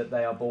see that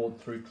they are bored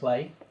through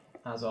clay,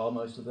 as are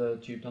most of the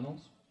tube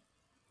tunnels.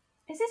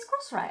 Is this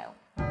Crossrail?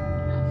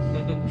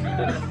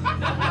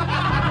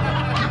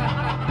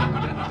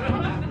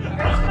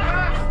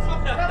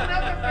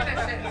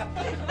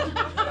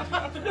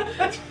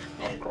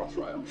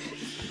 Crossrail.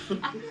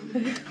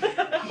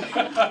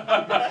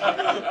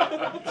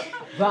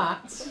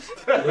 That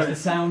was the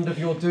sound of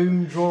your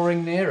doom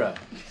drawing nearer.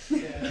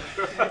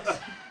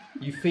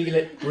 You feel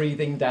it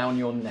breathing down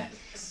your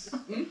necks.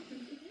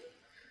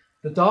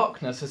 The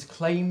darkness has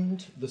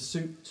claimed the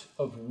suit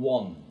of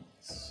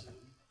wands.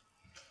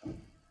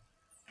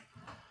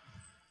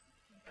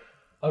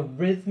 A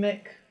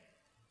rhythmic,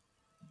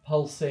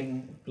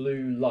 pulsing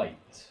blue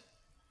light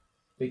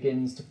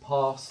begins to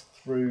pass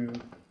through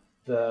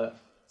the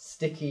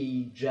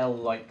sticky,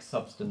 gel-like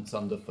substance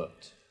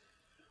underfoot.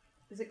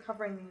 Is it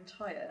covering the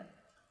entire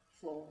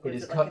floor? It Or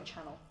is is it like a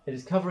channel? It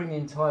is covering the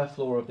entire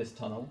floor of this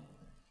tunnel,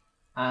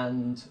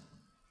 and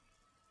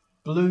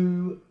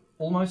blue,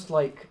 almost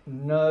like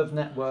nerve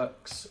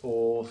networks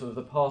or sort of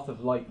the path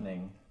of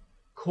lightning,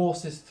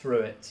 courses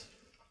through it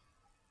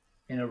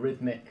in a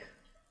rhythmic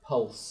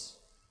pulse,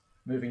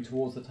 moving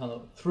towards the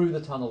tunnel, through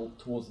the tunnel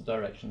towards the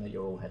direction that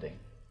you're all heading.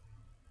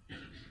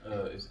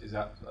 Is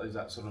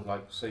that sort of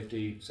like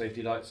safety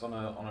lights on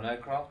an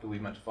aircraft? Are we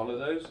meant to follow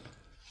those?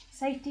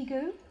 Safety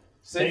goo?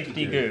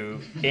 Safety goo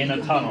in a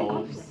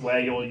tunnel where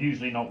you're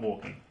usually not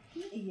walking.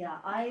 Yeah,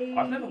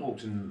 I've never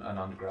walked in an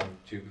underground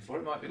tube before.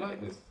 It might be like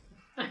this.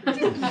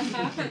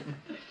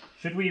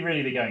 Should we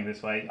really be going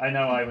this way? I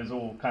know I was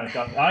all kind of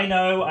done. I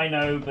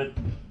know, but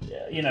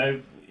you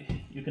know,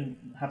 you can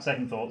have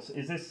second thoughts.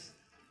 Is this?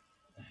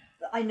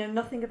 I know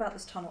nothing about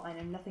this tunnel. I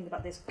know nothing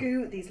about this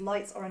goo, these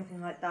lights, or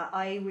anything like that.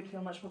 I would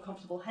feel much more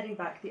comfortable heading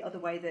back the other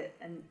way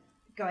and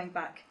going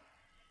back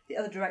the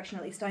other direction.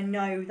 At least I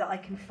know that I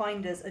can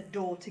find us a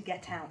door to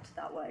get out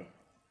that way.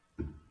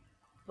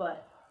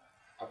 But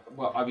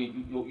Well, I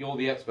mean, you're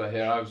the expert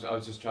here. I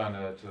was just trying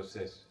to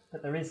assist.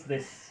 But there is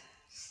this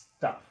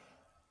stuff.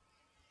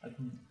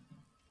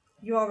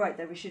 you are right,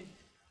 though. We should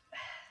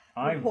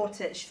I report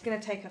it. She's going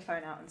to take her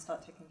phone out and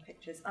start taking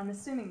pictures. I'm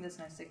assuming there's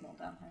no signal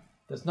down here.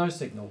 There's no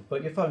signal,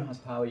 but your phone has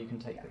power. You can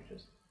take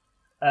pictures.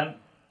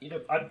 you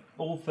know, I'm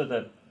all for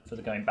the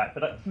going back,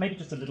 but maybe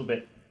just a little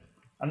bit.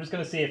 I'm just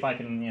going to see if I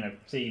can, you know,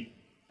 see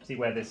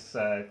where this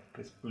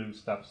this blue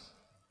stuff's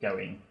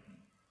going.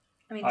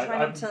 I mean, try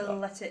not to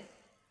let it,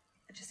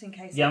 just in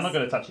case. Yeah, I'm not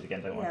going to touch it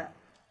again. Don't worry. Yeah.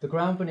 The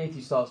ground beneath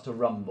you starts to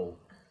rumble.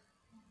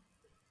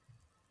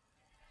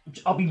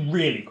 I'll be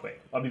really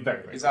quick. I'll be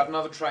very, very Is quick. that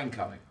another train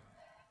coming?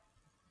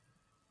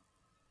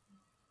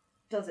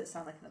 Does it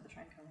sound like another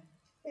train coming?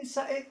 It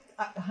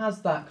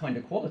has that kind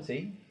of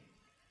quality.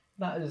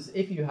 That is,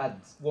 if you had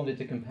wanted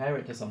to compare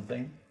it to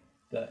something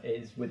that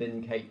is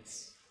within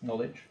Kate's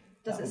knowledge.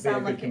 Does that it would be a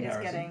sound good like it is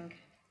comparison. getting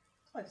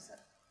closer?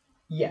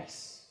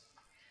 Yes.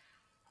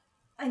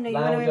 I know you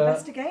want to Louder.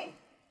 investigate.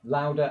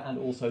 Louder, and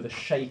also the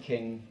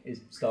shaking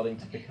is starting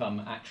to become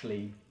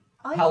actually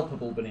I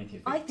palpable beneath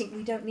your feet. I think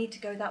we don't need to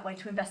go that way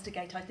to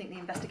investigate. I think the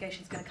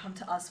investigation's going to come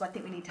to us, so I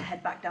think we need to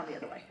head back down the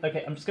other way.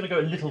 Okay, I'm just going to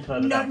go a little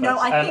further No, down no,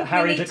 first. I And think we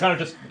Harry need just kind of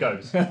just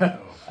goes.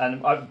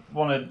 And I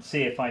want to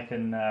see if I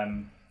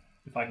can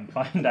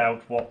find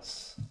out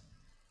what's...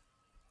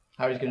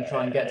 Harry's going to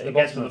try and get to the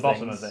get bottom, to the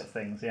bottom things. of it,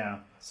 things, yeah.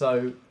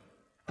 So,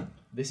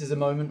 this is a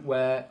moment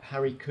where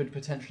Harry could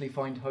potentially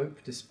find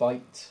hope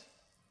despite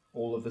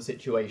all of the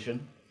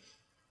situation.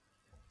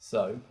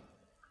 So,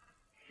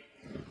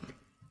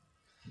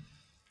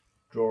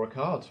 draw a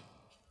card.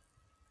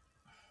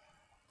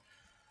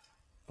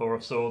 Four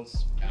of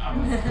Swords.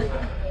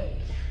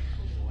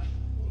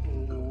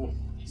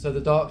 So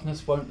the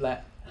darkness won't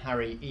let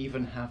Harry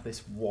even have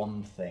this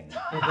one thing.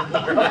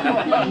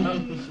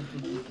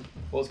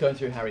 What's going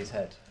through Harry's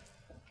head?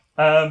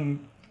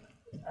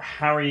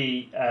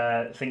 Harry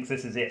thinks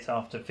this is it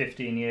after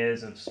 15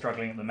 years of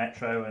struggling at the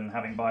Metro and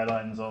having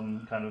bylines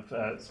on kind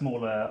of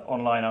smaller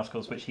online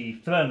articles, which he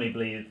firmly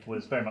believed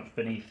was very much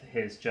beneath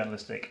his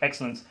journalistic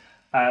excellence.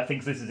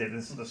 Thinks this is it.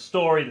 This is the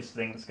story. This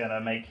thing that's going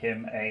to make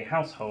him a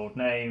household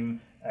name.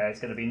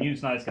 It's going to be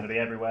Newsnight. It's going to be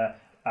everywhere.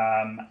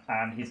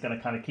 And he's going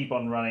to kind of keep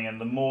on running. And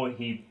the more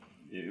he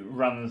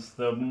runs,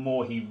 the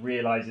more he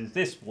realizes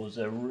this was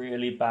a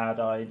really bad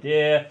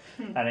idea,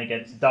 and it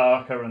gets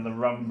darker and the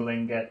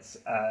rumbling gets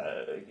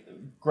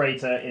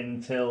greater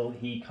until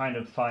he kind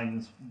of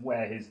finds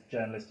where his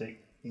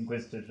journalistic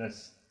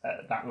inquisitiveness,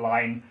 that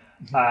line,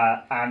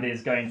 and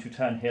is going to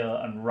turn heel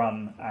and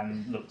run,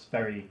 and looks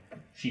very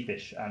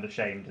sheepish and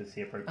ashamed as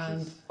he approaches.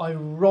 And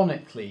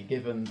ironically,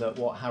 given that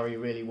what Harry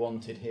really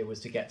wanted here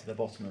was to get to the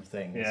bottom of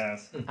things,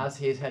 Yes. as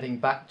he is heading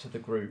back to the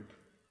group,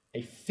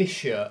 a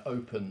fissure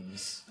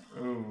opens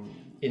Ooh.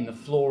 in the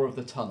floor of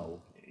the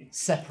tunnel,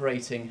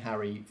 separating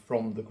Harry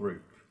from the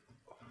group.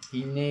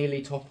 He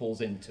nearly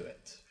topples into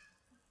it.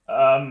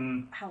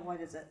 How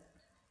wide is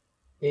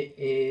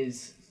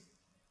it?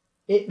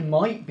 It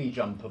might be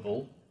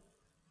jumpable.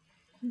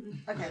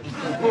 Okay.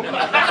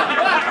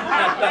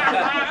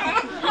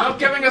 Not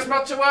giving us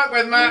much to work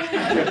with,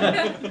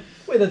 Matt.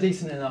 With a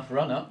decent enough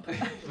run up.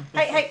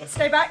 Hey,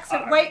 stay back.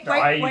 So wait. You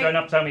don't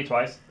have to tell me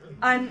twice.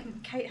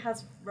 Kate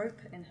has rope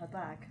in her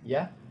bag.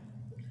 Yeah?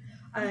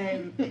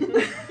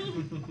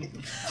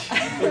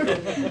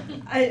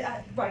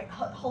 Right,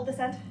 hold this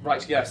end.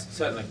 Right, yes,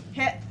 certainly.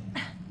 Here.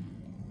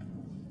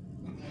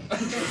 I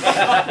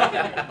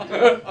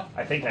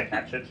think I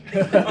catch it.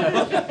 You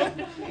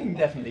can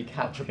definitely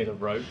catch a bit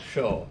of rope,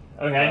 sure.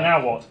 Okay,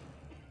 now what?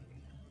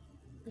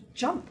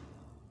 Jump.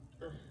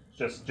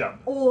 Just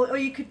jump. Or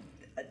you could.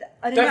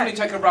 I don't Definitely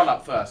know. take a run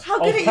up first. How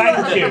Oh, good are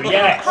thank you? you,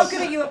 yes. How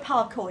good are you at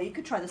parkour? You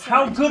could try this.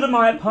 How good am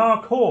I at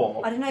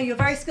parkour? I don't know. You're a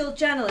very skilled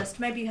journalist.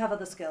 Maybe you have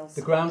other skills.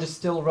 The ground is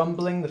still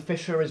rumbling, the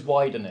fissure is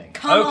widening.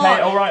 Come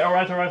Okay, on. all right.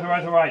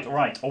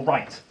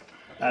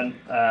 And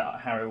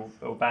Harry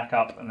will back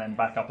up and then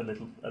back up a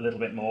little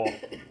bit more,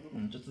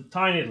 and just a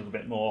tiny little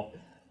bit more,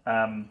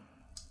 and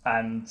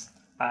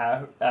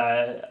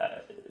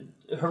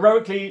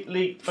heroically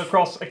leap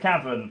across a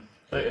chasm.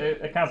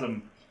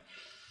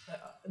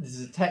 This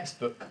is a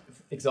textbook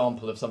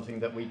example of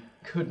something that we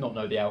could not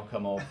know the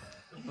outcome of.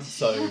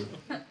 So,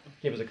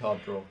 give us a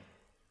card draw.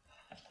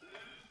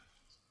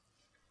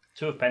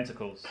 2 of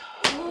Pentacles.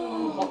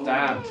 Hot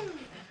damn.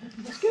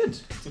 It's good.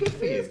 It's good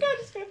for you. It's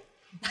good.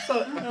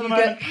 So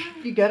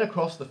you get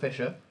across the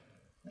fissure.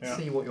 Let's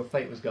see what your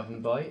fate was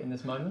governed by in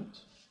this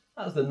moment.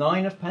 That was the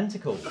 9 of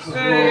Pentacles.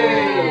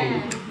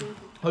 Hey!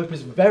 Hope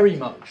is very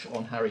much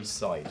on Harry's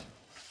side.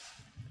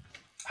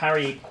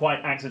 Harry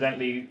quite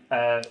accidentally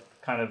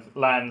kind of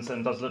lands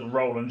and does a little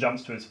roll and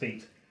jumps to his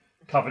feet,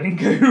 covered in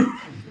goo.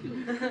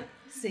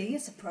 See, you're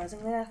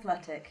surprisingly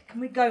athletic. Can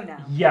we go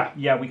now? Yeah,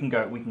 we can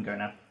go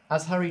now.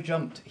 As Harry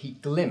jumped, he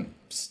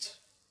glimpsed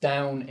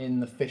down in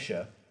the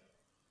fissure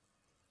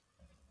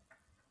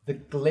the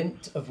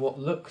glint of what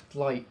looked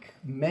like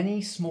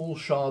many small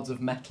shards of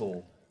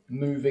metal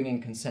moving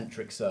in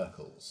concentric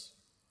circles.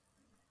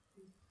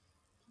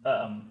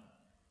 Do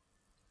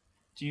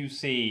you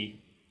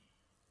see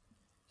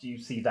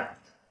that?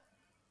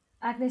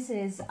 Agnes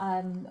is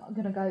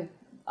going to go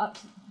up.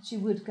 She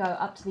would go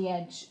up to the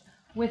edge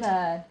with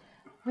a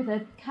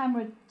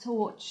camera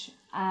torch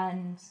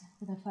and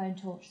with a phone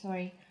torch.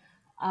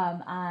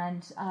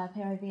 And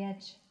peer over the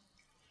edge.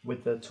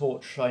 With the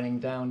torch shining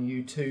down,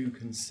 you too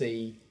can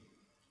see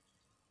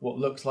what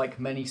looks like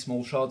many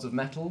small shards of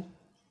metal,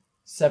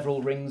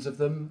 several rings of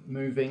them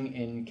moving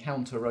in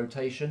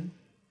counter-rotation,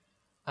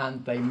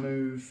 and they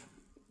move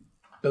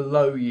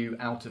below you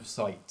out of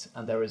sight,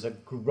 and there is a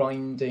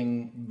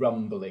grinding,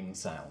 rumbling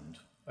sound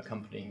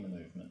accompanying the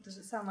movement. Does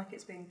it sound like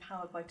it's being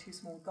powered by 2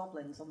 small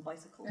goblins on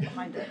bicycles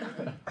behind it?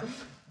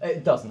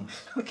 It doesn't.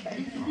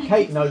 Okay.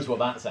 Kate knows what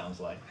that sounds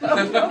like.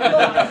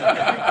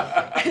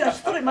 I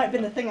just thought it might have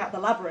been the thing out the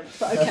labyrinth,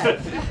 but okay.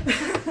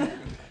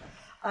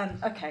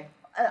 Okay.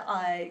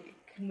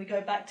 Can we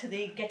go back to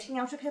the getting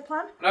out of here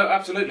plan? No,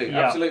 absolutely,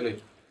 Yeah.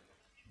 absolutely.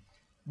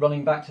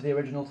 Running back to the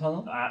original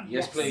tunnel,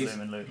 Yes, please.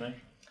 Absolutely.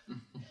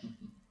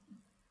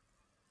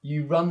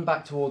 you run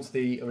back towards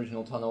the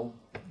original tunnel,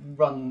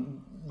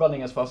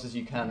 running as fast as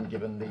you can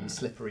given the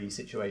slippery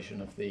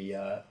situation of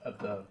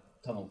the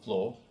tunnel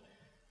floor.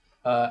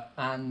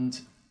 And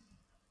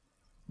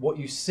what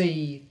you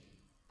see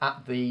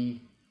at the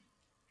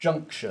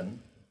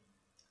junction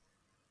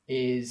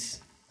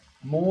is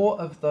more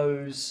of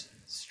those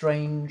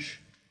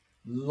strange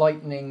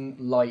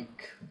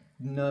lightning-like,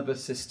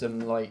 nervous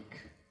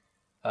system-like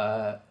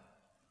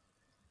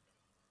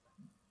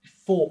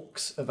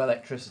forks of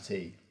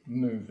electricity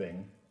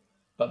moving,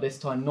 but this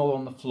time not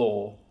on the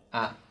floor,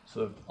 at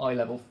sort of eye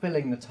level,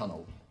 filling the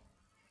tunnel.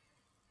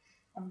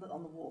 On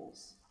the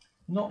walls.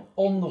 Not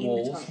on the In the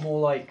walls, tunnel. more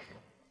like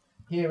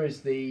here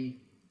is the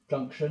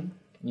junction,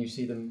 and you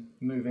see them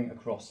moving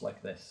across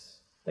like this.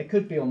 They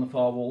could be on the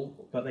far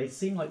wall, but they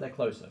seem like they're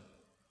closer.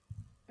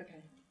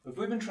 Okay. Have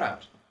we been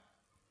trapped?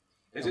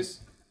 Is this?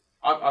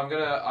 I'm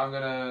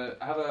gonna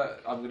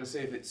see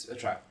if it's a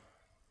trap.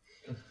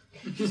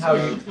 How are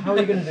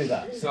you going to do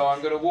that? So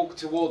I'm gonna walk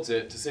towards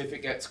it to see if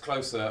it gets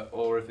closer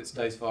or if it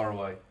stays far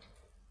away.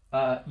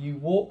 You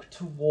walk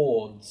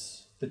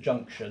towards the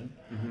junction.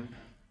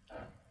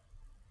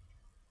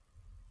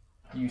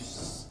 You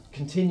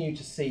continue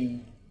to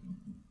see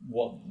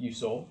what you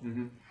saw.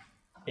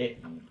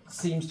 it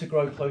seems to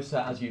grow closer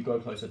as you grow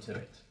closer to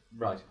it.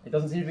 Right. It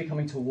doesn't seem to be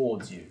coming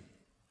towards you.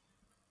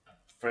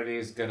 Freddie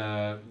is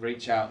gonna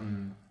reach out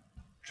and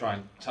try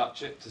and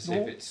touch it to see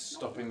if it's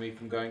stopping me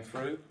from going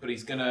through. But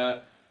he's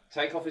gonna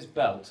take off his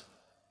belt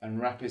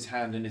and wrap his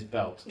hand in his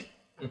belt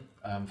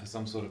for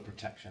some sort of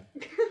protection.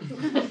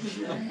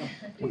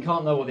 We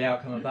can't know what the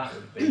outcome of that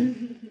would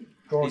be.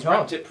 Draw He's a card.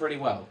 wrapped it pretty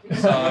well.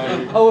 So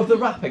Oh, of the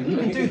wrapping. You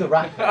can do the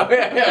wrapping. Oh,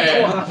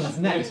 yeah. What happens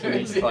next we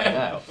need to find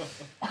out.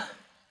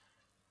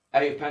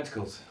 Eight of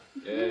Pentacles.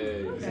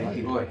 Yay.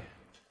 Lucky boy.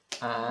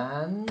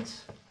 And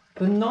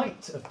the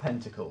Knight of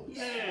Pentacles.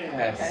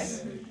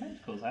 Yes.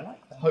 Pentacles, I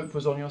like that. Hope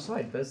was on your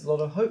side. There's a lot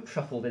of hope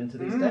shuffled into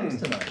these decks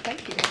tonight.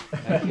 Thank you.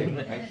 Thank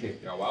you. Thank you.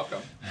 You're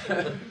welcome.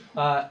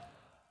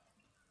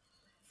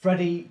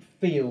 Freddie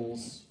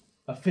feels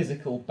a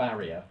physical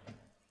barrier.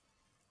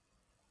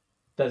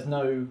 There's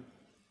no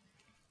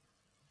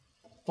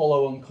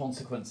follow-on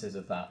consequences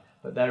of that,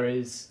 but there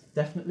is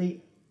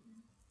definitely,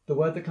 the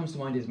word that comes to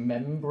mind is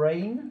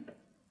membrane,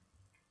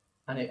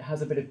 and it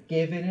has a bit of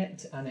give in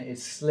it, and it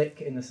is slick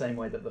in the same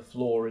way that the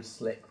floor is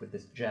slick with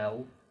this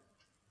gel.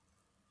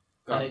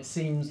 And it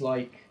seems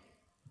like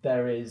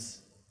there is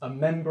a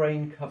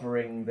membrane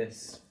covering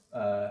this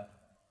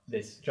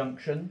this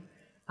junction,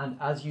 and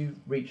as you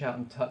reach out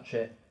and touch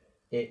it,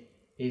 it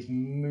is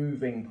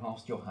moving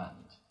past your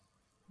hand.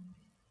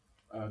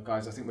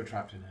 Guys, I think we're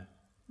trapped in here.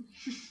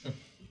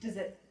 Does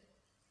it?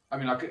 I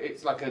mean,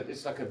 it's like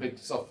a big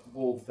soft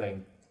wall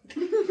thing,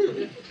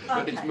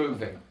 but it's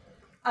moving.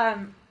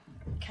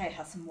 Kate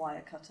has some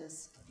wire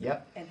cutters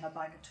Yep. in her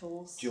bag of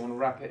tools. Do you want to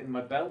wrap it in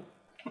my belt?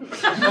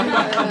 It's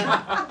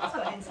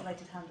got an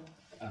insulated handle.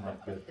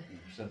 Right, good.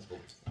 Sensible.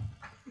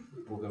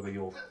 We'll go with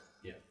your.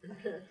 Yeah.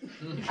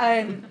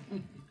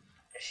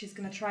 She's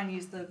going to try and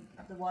use the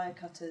wire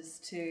cutters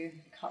to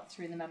cut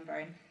through the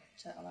membrane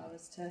to allow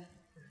us to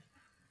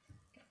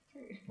get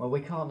through. Well, we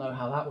can't know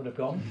how that would have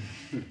gone.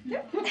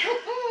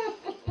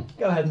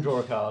 Go ahead and draw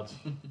a card.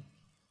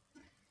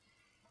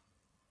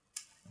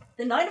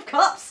 The Nine of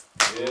Cups!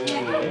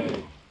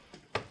 Yay.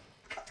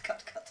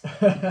 Cut.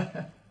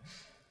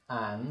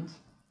 And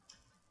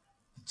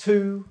the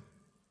Two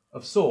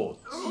of Swords.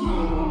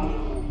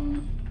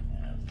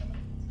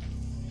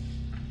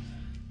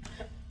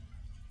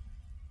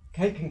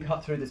 Kate can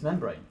cut through this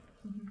membrane.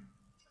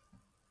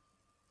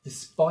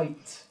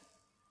 Despite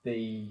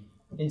the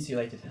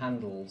insulated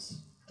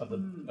handles of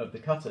the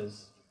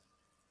cutters,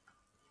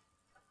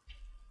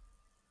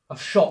 a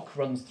shock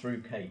runs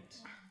through Kate,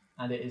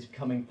 and it is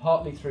coming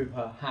partly through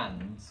her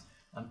hands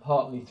and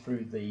partly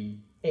through the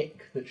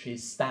ick that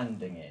she's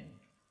standing in.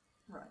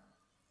 Right.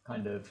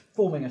 Kind of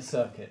forming a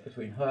circuit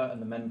between her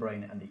and the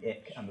membrane and the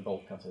ick and the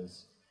bolt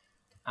cutters.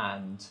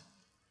 And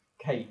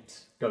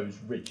Kate goes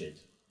rigid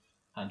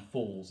and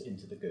falls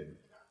into the goo.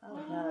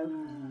 Oh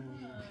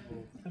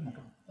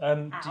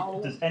no.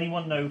 Ow. Does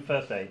anyone know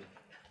first aid?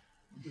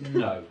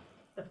 No.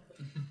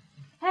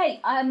 Hey,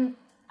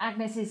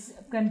 Agnes is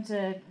going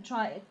to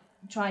try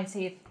and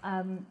see if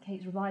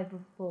Kate's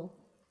revivable.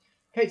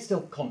 Kate's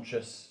still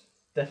conscious.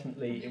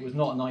 Definitely, it was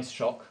not a nice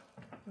shock.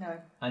 No.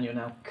 And you're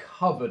now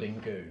covered in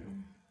goo,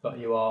 but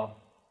you are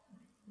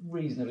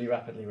reasonably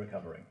rapidly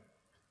recovering.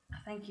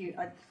 Thank you.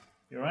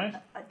 You alright?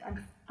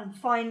 I'm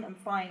fine. I'm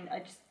fine. I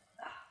just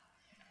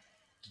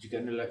Did you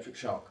get an electric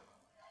shock?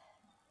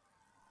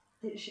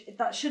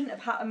 that shouldn't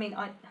have happened. I mean,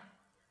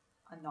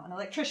 I'm not an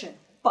electrician,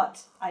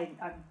 but I'm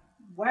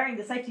wearing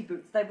the safety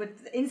boots. They were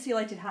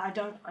insulated. I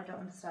don't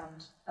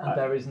understand. And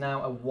there is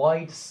now a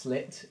wide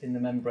slit in the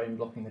membrane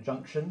blocking the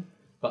junction,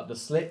 but the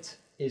slit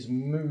is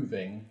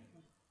moving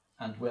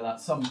and will at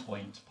some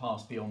point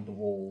pass beyond the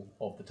wall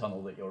of the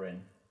tunnel that you're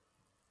in.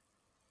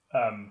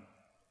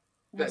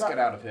 Let's get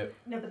out of here.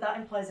 No, but that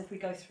implies if we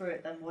go through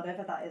it, then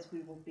whatever that is,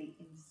 we will be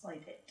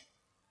inside it.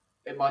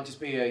 It might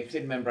just be a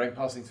thin membrane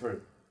passing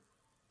through.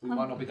 We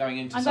might not be going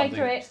into I'm something.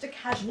 going through it. Just a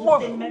casual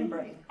thin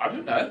membrane. I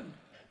don't know.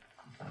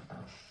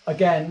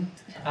 Again,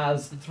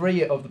 as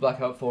three of the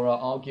Blackout Four are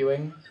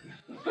arguing,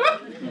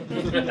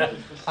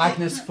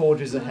 Agnes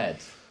forges ahead.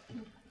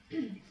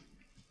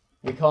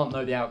 We can't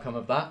know the outcome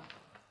of that,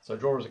 so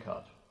draw us a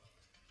card.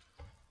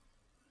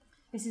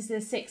 This is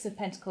the Six of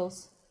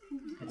Pentacles.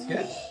 It's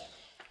good.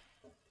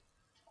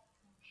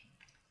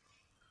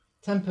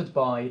 Tempered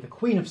by the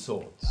Queen of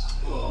Swords.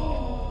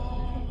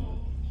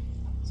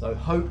 So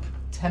hope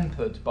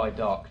tempered by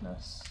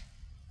darkness.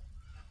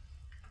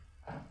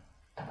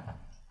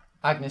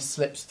 Agnes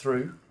slips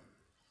through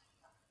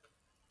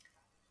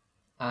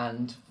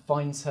and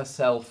finds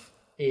herself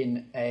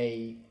in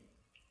a...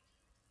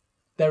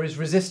 There is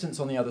resistance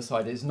on the other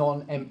side. It's not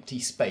an empty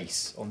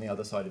space on the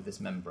other side of this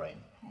membrane.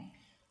 Okay.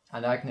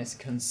 And Agnes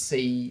can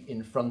see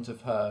in front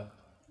of her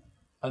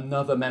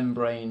another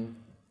membrane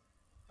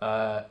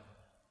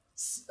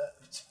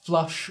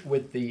flush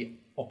with the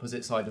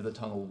opposite side of the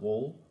tunnel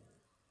wall.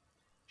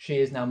 She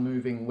is now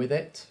moving with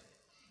it.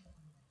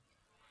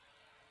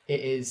 It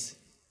is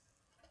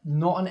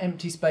not an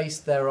empty space.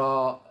 There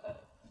are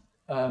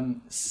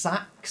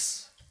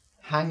sacks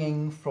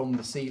hanging from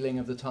the ceiling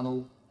of the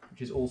tunnel, which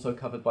which is also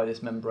covered by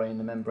this membrane.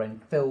 The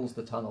membrane fills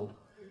the tunnel.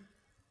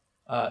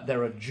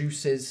 There are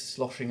juices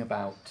sloshing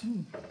about.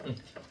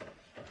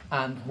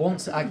 And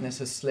once Agnes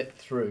has slipped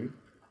through,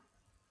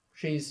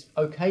 she's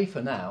okay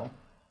for now,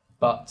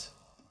 but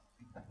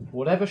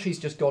whatever she's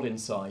just got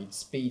inside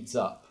speeds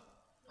up,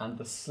 and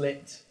the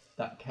slit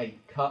that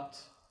Kate cut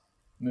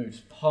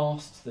moves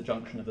past the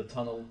junction of the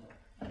tunnel,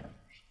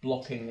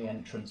 blocking the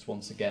entrance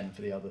once again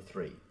for the other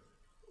three,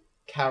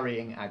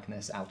 carrying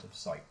Agnes out of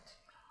sight.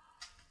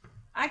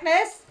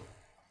 Agnes?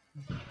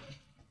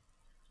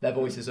 Their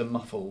voices are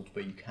muffled,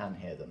 but you can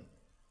hear them.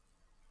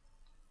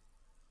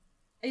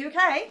 Are you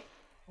okay?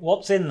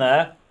 What's in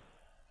there?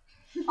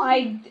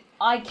 I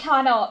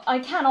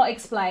cannot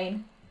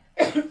explain.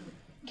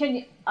 Can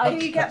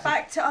you get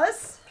back to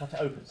us? Cut it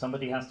open.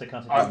 Somebody has to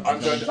cut it I'm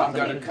open. going to No,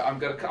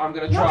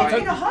 try. it's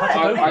gonna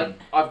hurt.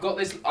 I've got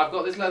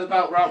this leather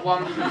belt round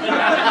one.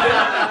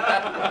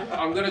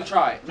 I'm going to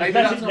try. Maybe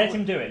Let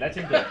him do it. Let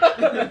him do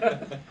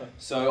it.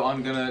 So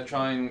I'm going to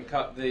try and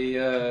cut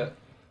the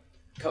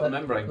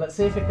membrane. Let's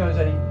see if it goes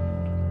any...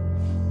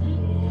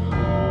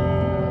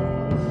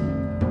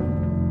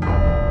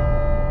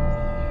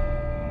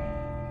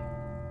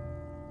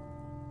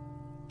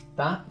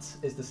 That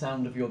is the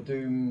sound of your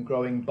doom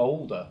growing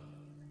bolder.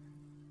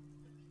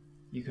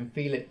 You can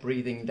feel it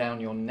breathing down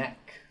your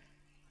neck.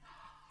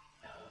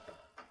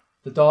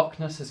 The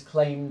darkness has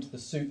claimed the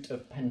suit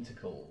of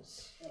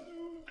pentacles.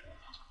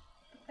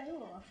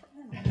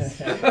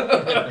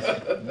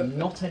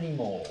 Not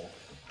anymore.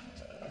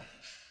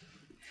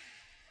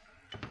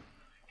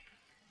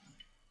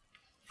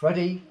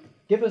 Freddie,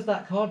 give us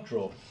that card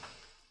draw.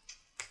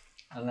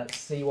 And let's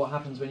see what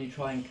happens when you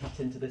try and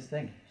cut into this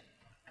thing.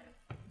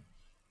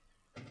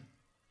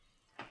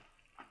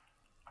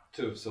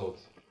 2 of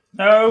swords.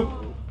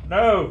 No.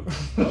 I'm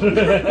going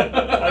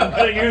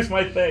to use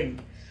my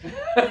thing.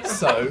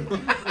 So,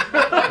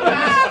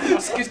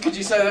 Could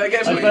you say that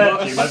again, My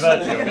please? virtue. I'm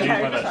going to use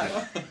my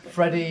virtue.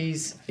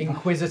 Freddie's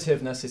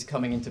inquisitiveness is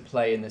coming into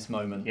play in this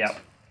moment. Yep.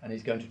 And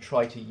he's going to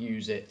try to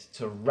use it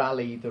to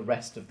rally the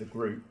rest of the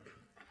group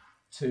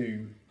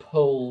to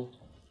pull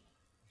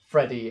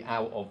Freddie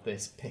out of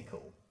this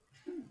pickle.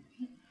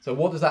 So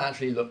what does that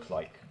actually look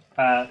like?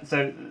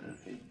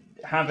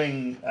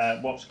 Having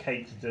watched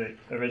Kate do it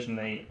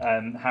originally,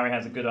 Harry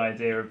has a good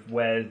idea of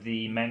where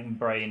the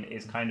membrane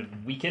is kind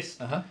of weakest.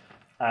 Uh-huh.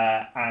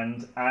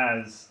 And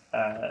as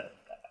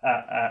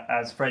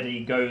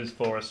Freddie goes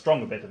for a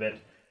stronger bit of it,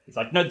 he's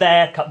like, no,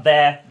 there, cut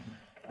there,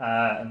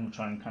 and we'll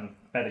try and kind of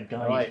better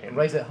guide Right, him.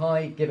 raise it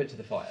high, give it to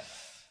the fire.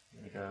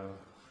 There we go.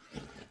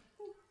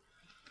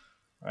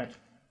 Right.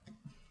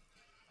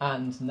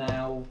 And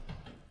now,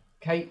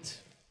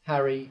 Kate,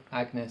 Harry,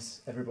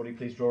 Agnes, everybody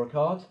please draw a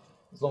card.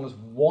 As long as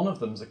one of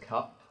them's a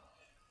cup,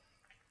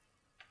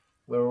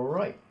 we're all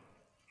right.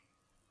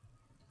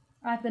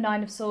 I have the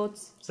 9 of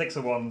Swords. 6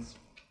 of Wands.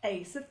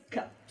 Ace of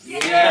Cups.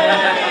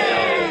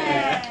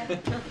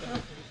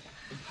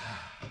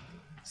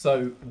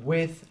 So,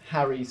 with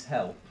Harry's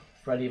help,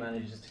 Freddie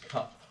manages to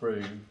cut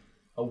through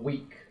a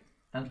weak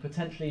and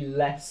potentially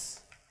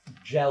less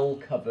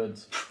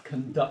gel-covered,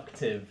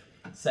 conductive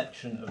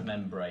section of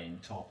membrane,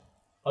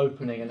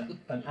 opening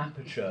an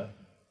aperture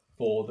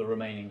for the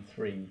remaining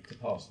 3 to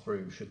pass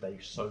through, should they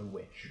so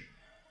wish.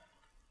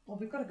 Well,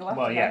 we've got to go after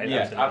Well, yeah, them.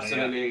 Yeah,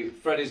 absolutely.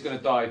 Freddie's going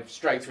to dive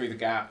straight through the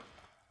gap,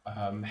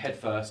 head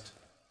first,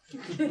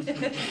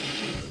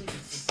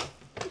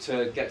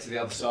 to get to the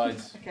other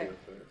side. Okay.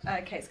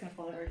 Kate's going to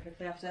follow very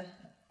quickly after.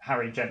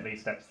 Harry gently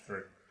steps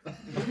through.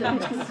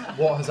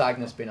 What has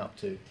Agnes been up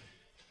to in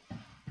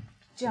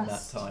that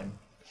Just time?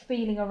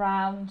 feeling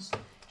around,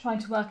 trying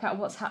to work out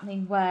what's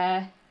happening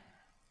where.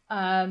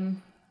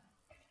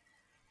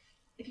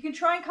 If you can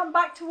try and come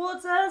back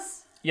towards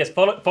us. Yes,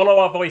 follow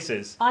our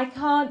voices. I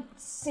can't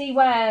see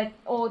where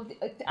or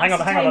Hang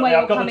on. ascertain where Yeah,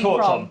 you're I've got the coming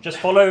torch from. on. Just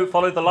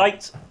follow the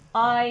light.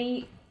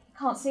 I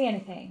can't see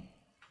anything.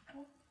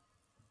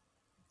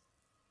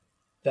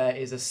 There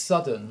is a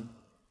sudden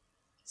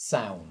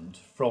sound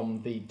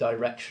from the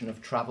direction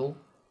of travel.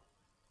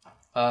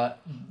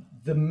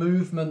 The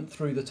movement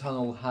through the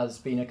tunnel has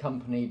been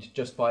accompanied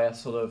just by a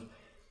sort of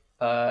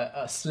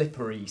a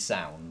slippery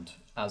sound,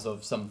 as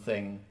of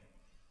something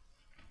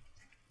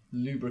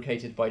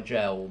lubricated by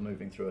gel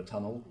moving through a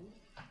tunnel.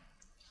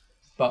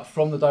 But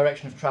from the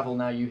direction of travel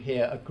now you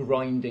hear a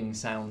grinding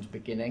sound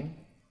beginning,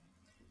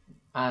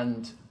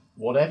 and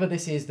whatever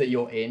this is that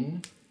you're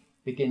in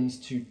begins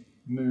to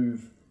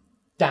move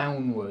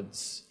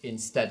downwards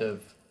instead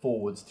of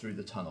forwards through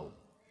the tunnel.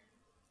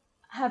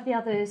 Have the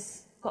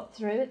others got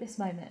through at this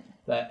moment?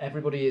 That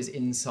everybody is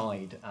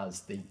inside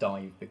as the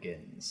dive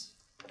begins.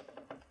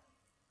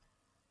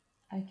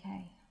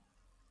 Okay.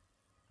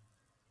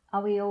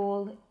 Are we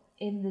all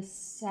in the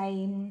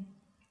same...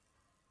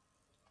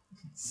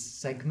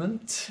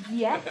 Segment?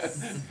 Yes.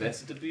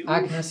 Vestibule.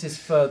 Agnes is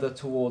further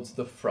towards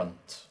the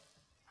front.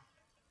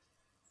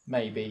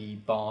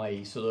 Maybe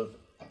by sort of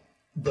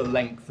the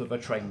length of a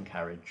train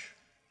carriage.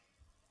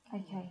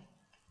 Okay.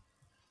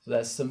 So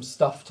there's some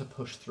stuff to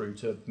push through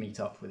to meet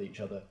up with each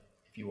other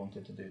if you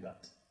wanted to do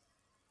that.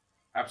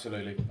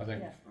 Absolutely. I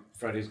think Yeah.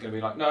 Freddie's going to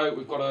be like, no,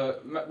 we've got to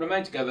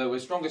remain together. We're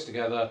strongest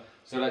together.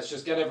 So let's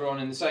just get everyone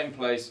in the same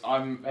place.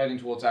 I'm heading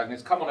towards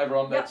Agnes. Come on,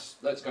 everyone. Yep.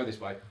 Let's go this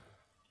way.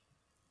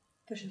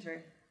 Pushing through.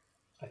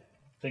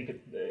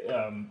 Think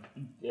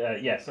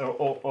yes,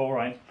 all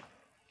right.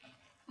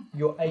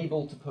 You're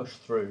able to push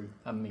through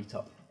and meet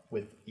up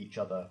with each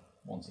other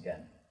once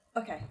again.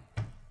 Okay.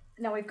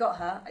 Now we've got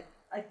her.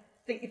 I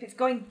think if it's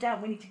going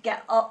down, we need to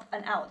get up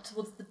and out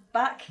towards the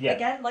back Yeah.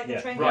 again, like Yeah.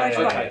 the train Right,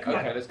 goes. okay, cool.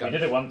 okay, let's go. We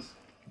did it once.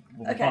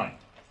 We'll be Okay. fine.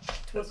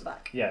 Towards the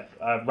back. Yeah,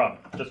 run.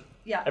 Just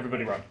Yeah.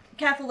 everybody run.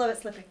 Careful though,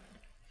 it's slipping.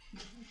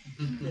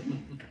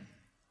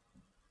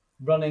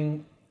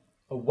 Running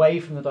away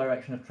from the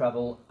direction of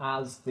travel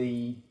as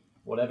the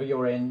whatever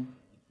you're in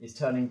is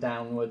turning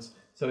downwards.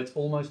 So it's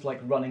almost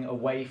like running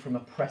away from a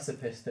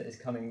precipice that is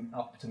coming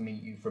up to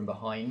meet you from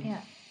behind.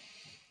 Yeah.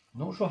 I'm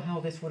not sure how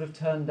this would have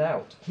turned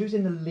out. Who's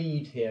in the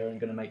lead here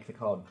and going to make the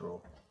card draw?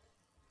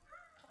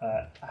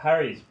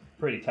 Harry's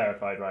pretty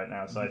terrified right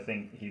now, so I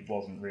think he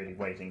wasn't really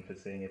waiting for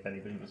seeing if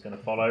anybody was going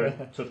to follow.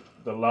 It took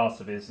the last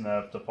of his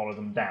nerve to follow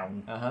them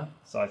down. Uh-huh.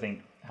 So I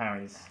think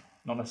Harry's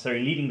not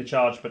necessarily leading the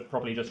charge, but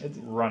probably just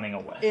running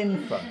away.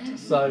 In front.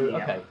 So, Yeah.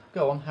 okay,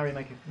 go on, Harry,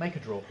 make a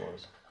draw for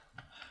us.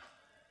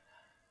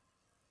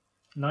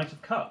 Knight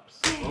of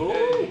Cups.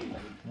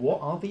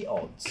 What are the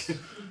odds?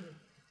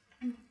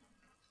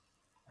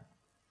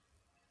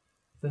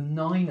 The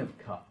 9 of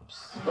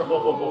Cups.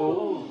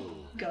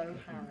 Go,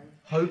 Harry.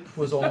 Hope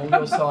was on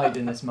your side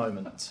in this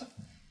moment.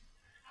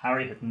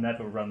 Harry had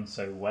never run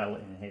so well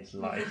in his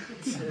life.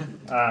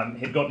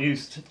 He'd got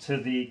used to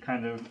the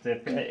kind of,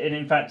 and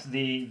in fact,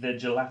 the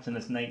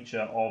gelatinous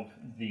nature of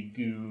the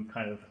goo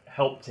kind of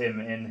helped him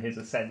in his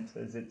ascent,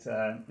 as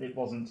it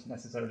wasn't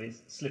necessarily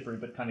slippery,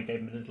 but kind of gave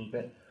him a little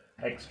bit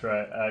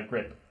extra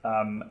grip.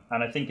 And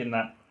I think in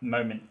that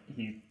moment,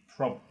 he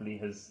probably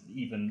has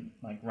even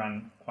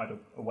ran quite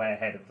a way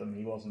ahead of them.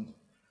 He wasn't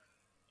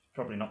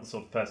probably not the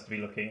sort of person to be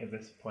looking at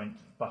this point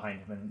behind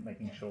him and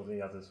making sure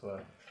the others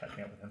were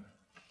catching up with him.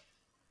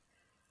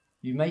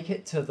 You make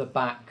it to the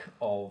back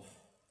of,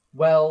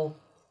 well,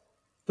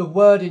 the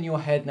word in your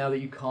head now that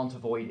you can't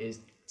avoid is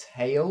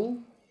tail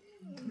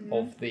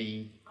of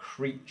the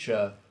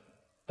creature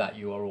that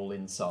you are all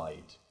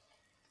inside.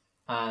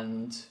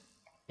 And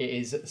it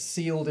is a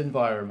sealed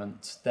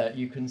environment that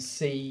you can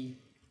see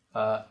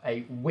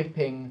a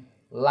whipping,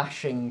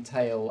 lashing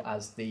tail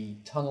as the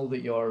tunnel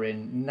that you're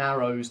in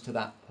narrows to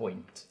that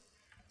point.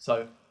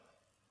 So,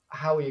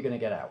 how are you going to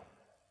get out?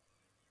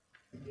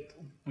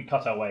 We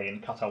cut our way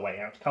in, cut our way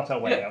out, cut our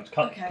way out,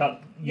 cut.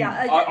 Yeah,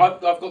 I've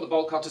got the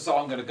bolt cutter, so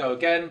I'm going to go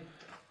again.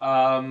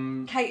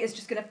 Kate is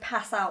just going to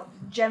pass out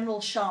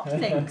general sharp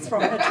things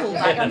from her tool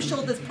bag. I'm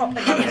sure there's proper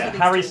names for these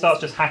Harry tools.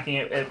 starts just hacking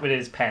it with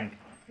his pen.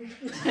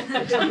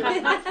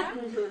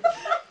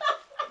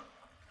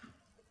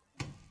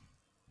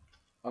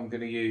 I'm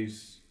going to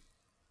use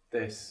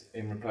this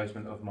in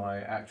replacement of my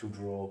actual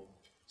draw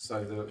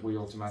so that we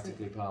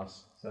automatically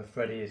pass. So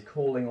Freddie is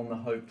calling on the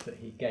hope that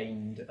he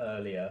gained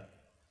earlier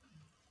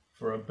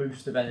for a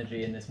boost of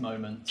energy in this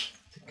moment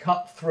to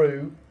cut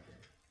through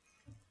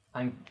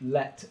and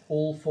let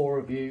all 4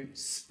 of you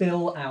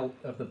spill out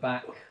of the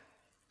back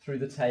through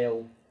the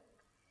tail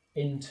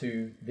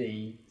into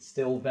the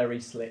still very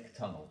slick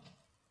tunnel.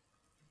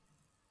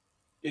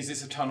 Is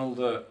this a tunnel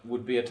that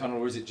would be a tunnel,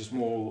 or is it just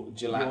more You're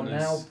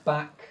gelatinous? now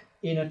back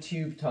in a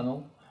tube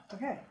tunnel.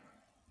 Okay.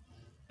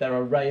 There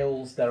are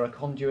rails, there are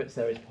conduits,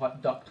 there is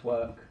pipe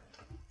ductwork.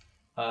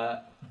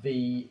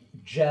 The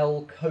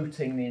gel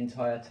coating the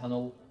entire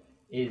tunnel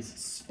is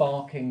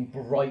sparking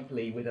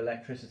brightly with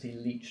electricity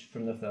leached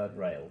from the 3rd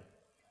rail.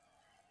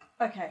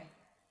 Okay.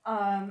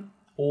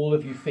 All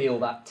of you feel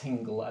that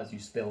tingle as you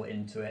spill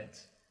into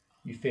it.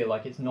 You feel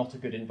like it's not a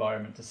good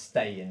environment to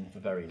stay in for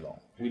very long.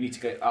 We need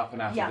to get up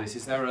and out Yeah. of this.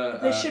 Is there a...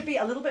 There should be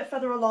a little bit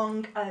further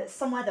along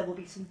somewhere. There will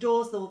be some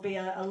doors. There will be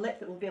a lip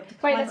that will be able to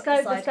Wait, climb let's up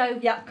the go, let's side. go.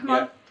 Yeah, come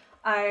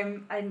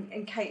on.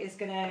 And Kate is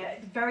going to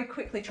very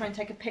quickly try and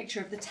take a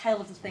picture of the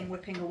tail of the thing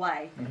whipping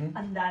away,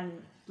 and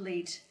then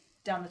lead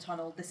down the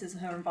tunnel. This is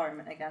her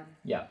environment again.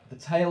 Yeah, the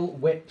tail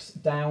whips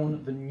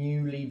down the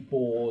newly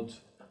bored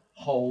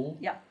hole.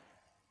 Yeah.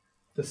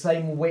 The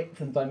same width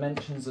and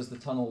dimensions as the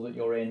tunnel that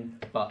you're in,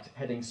 but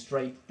heading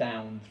straight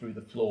down through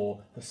the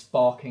floor, the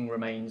sparking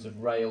remains of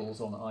rails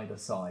on either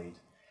side.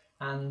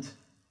 And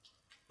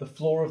the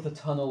floor of the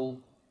tunnel,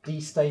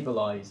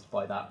 destabilised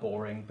by that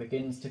boring,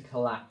 begins to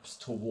collapse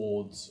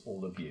towards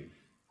all of you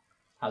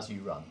as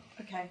you run.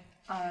 Okay.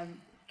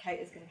 Kate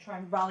is going to try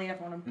and rally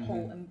everyone and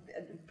pull and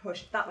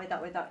push that way, and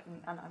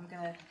I'm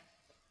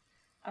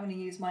going to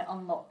use my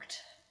unlocked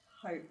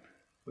hope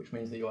Which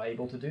means that you're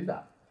able to do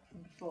that.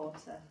 from before.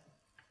 So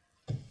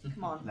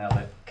come on, Nailed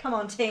it. come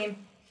on, team.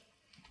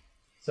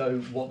 So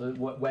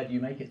where do you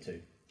make it to?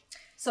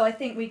 So I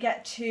think we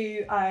get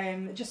to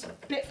just a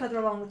bit further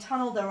along the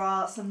tunnel. There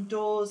are some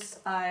doors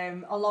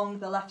along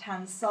the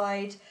left-hand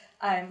side.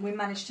 We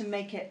managed to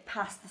make it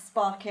past the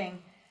sparking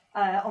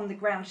on the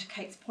ground.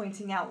 Kate's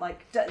pointing out,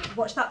 like,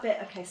 watch that bit.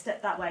 Okay,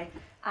 step that way.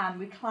 And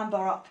we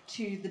clamber up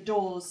to the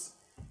doors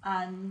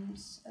and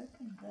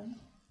open them.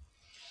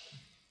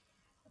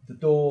 The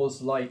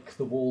doors, like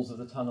the walls of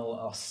the tunnel,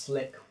 are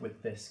slick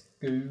with this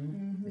goo,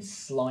 this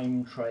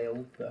slime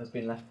trail that has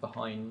been left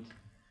behind.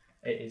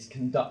 It is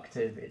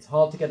conductive, it's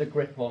hard to get a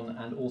grip on,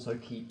 and also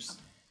keeps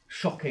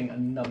shocking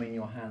and numbing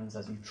your hands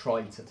as you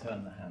try to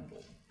turn the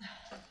handle.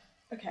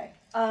 Okay.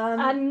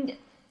 And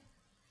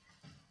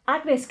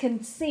Agnes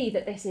can see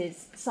that this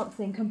is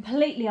something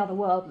completely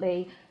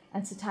otherworldly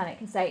and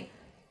satanic and say,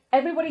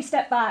 everybody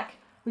step back,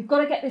 we've got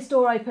to get this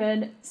door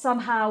open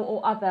somehow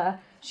or other.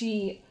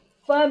 She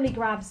firmly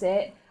grabs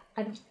it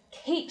and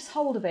keeps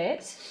hold of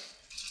it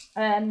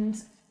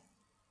and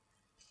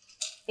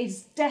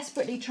is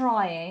desperately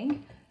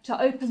trying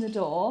to open the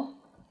door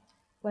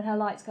when her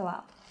lights go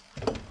out.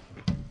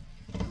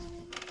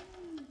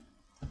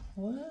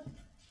 What?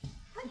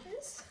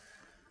 Agnes?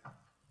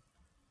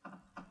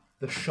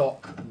 The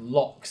shock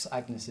locks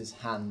Agnes's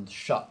hand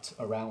shut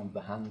around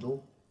the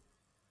handle,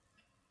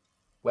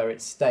 where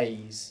it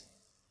stays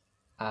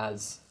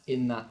as,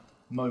 in that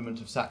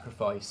moment of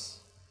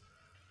sacrifice,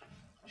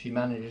 she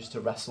manages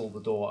to wrestle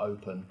the door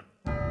open.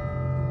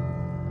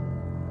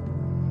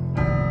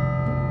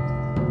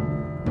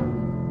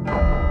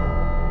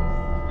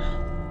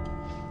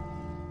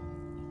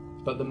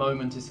 But the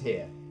moment is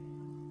here.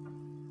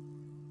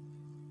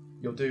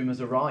 Your doom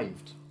has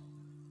arrived.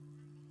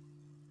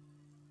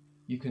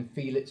 You can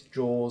feel its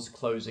jaws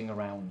closing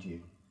around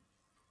you.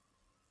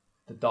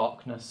 The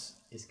darkness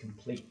is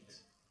complete.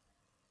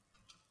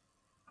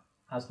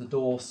 As the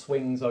door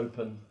swings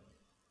open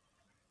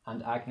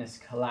and Agnes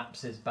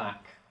collapses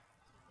back,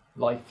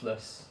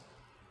 lifeless,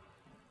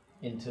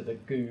 into the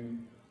goo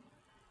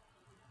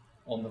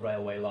on the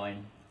railway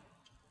line.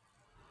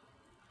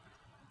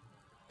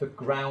 The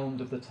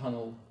ground of the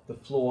tunnel, the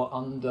floor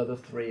under the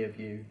three of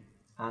you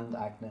and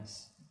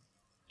Agnes,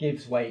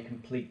 gives way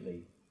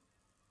completely,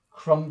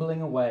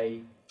 crumbling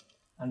away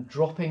and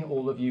dropping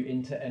all of you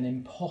into an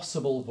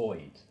impossible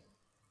void,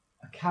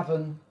 a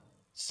cavern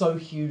so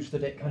huge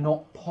that it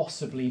cannot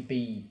possibly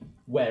be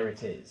where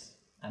it is,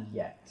 and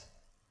yet.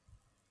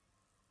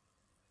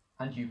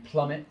 And you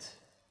plummet,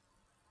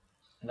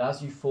 and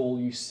as you fall,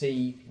 you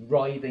see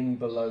writhing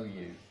below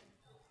you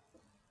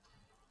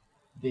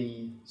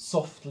the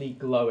softly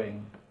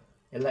glowing,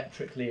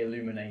 electrically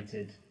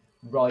illuminated,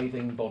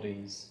 writhing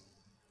bodies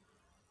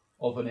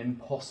of an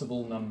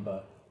impossible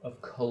number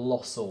of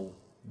colossal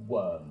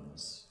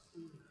worms,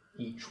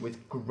 each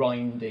with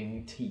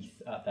grinding teeth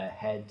at their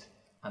head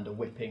and a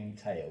whipping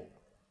tail.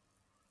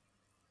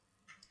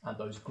 And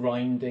those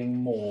grinding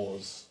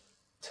maws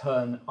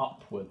turn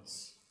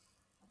upwards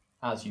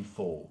as you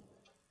fall.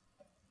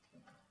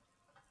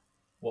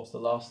 What are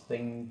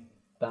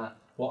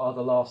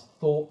the last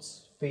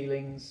thoughts,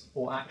 feelings,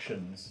 or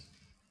actions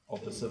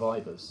of the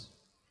survivors?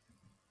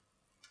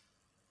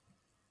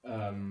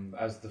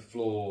 As the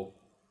floor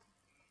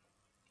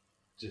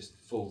just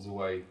falls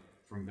away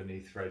from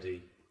beneath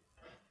Freddie,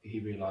 he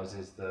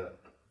realises that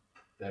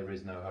there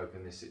is no hope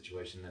in this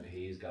situation, that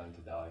he is going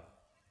to die.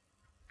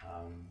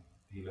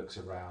 He looks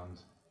around,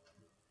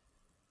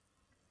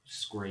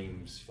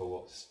 screams for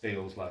what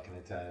feels like an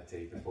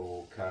eternity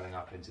before curling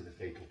up into the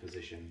fetal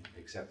position,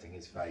 accepting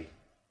his fate,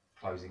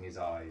 closing his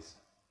eyes,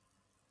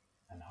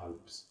 and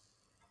hopes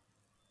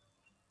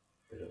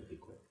that it'll be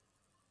quick.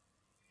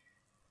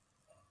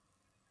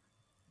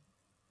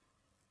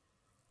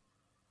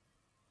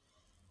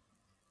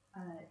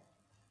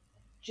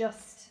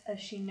 Just as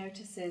she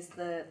notices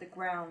the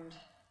ground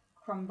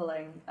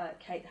crumbling,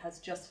 Kate has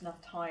just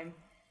enough time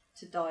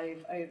to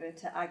dive over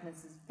to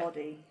Agnes's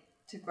body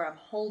to grab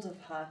hold of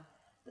her,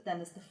 but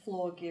then as the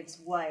floor gives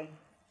way,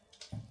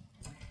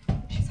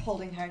 she's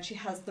holding her and she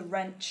has the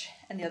wrench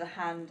in the other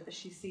hand as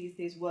she sees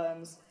these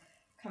worms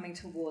coming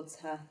towards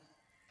her.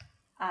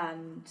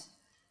 And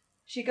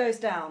she goes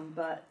down,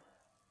 but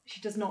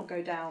she does not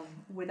go down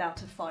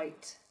without a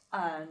fight,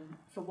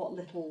 for what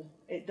little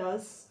it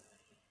does.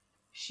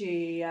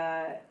 She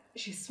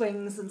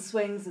swings and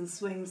swings and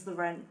swings the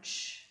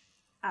wrench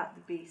at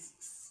the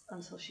beasts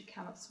until she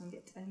cannot swing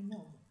it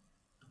anymore.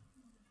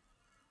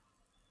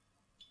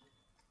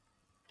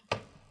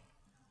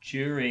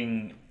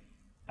 During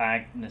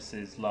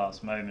Agnes's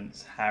last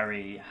moments,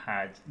 Harry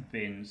had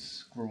been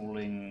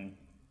scrawling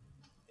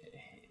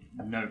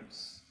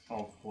notes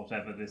of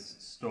whatever this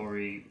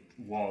story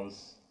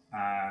was,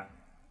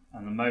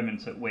 and the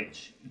moment at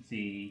which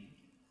the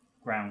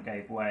ground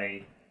gave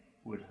way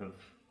would have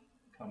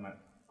come at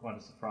quite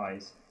a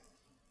surprise.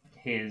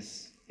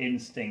 His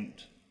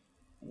instinct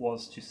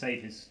was to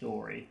save his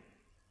story,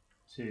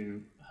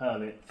 to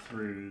hurl it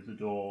through the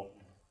door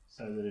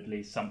so that at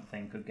least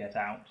something could get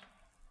out.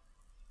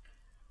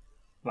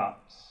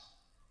 But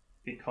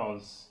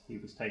because he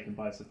was taken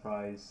by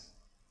surprise,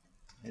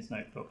 his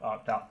notebook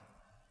arced up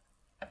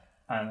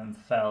and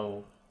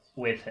fell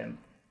with him,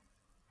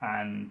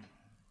 and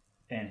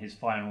in his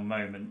final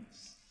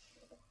moments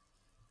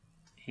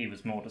he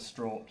was more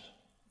distraught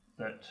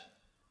that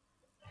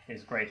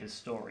his greatest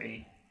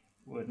story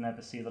would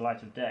never see the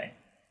light of day,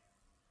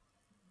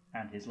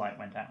 and his light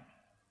went out.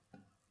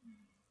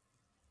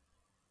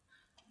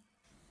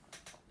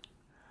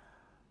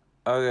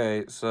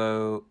 Okay,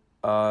 so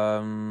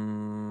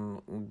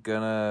I'm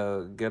getting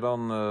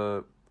on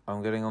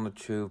the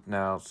tube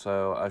now,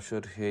 so I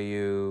should hear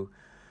you.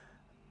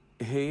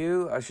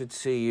 I should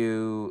see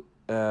you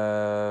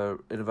in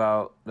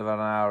about an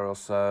hour or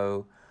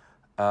so.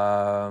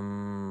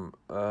 Don't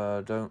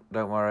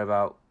worry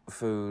about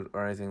food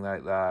or anything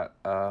like that.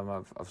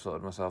 I've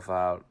sorted myself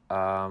out.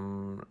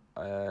 Love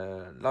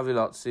you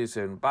lots. See you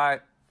soon.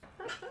 Bye.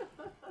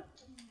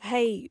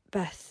 Hey,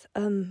 Beth.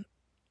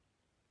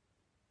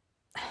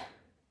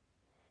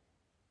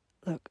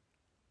 Look,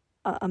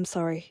 I'm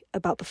sorry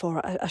about before.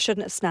 I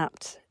shouldn't have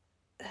snapped.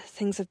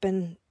 Things have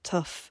been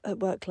tough at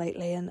work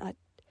lately, and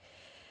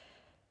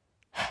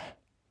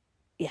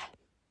yeah.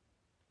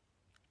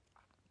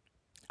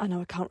 I know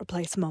I can't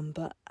replace Mum,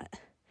 but I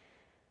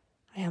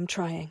am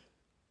trying.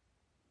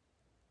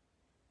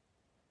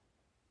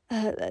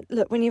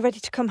 Look, when you're ready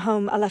to come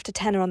home, I left a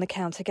tenner on the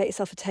counter. Get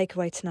yourself a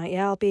takeaway tonight,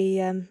 yeah? I'll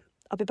be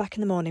back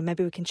in the morning.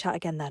 Maybe we can chat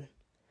again then.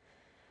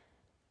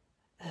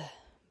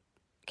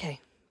 Okay,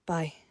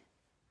 bye.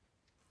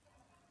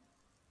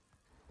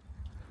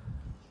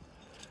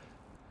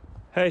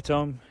 Hey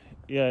Tom,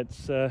 yeah,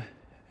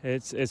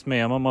 it's me.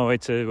 I'm on my way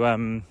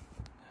to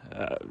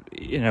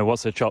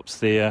what's the chops,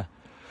 the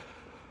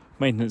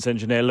maintenance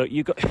engineer. Look,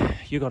 you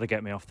got to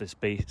get me off this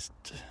beast.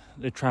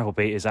 The travel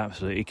beat is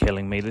absolutely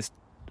killing me.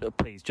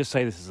 Please just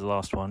say this is the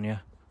last one,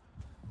 yeah.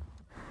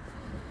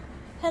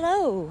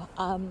 Hello,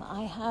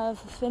 I have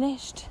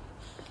finished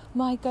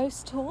my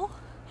ghost tour.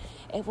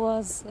 It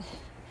was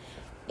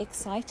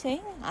exciting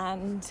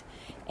and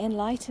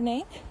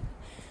enlightening.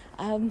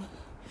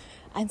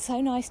 And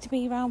so nice to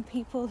be around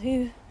people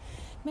who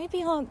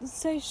maybe aren't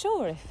so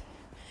sure if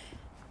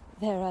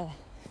there's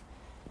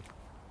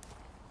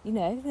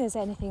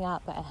anything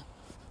out there.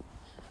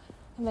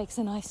 It makes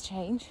a nice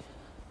change.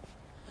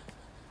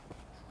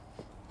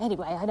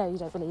 Anyway, I know you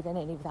don't believe in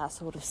any of that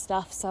sort of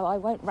stuff, so I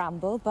won't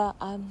ramble, but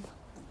I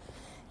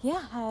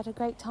had a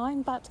great time.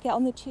 About to get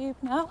on the tube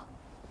now.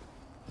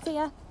 See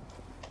ya.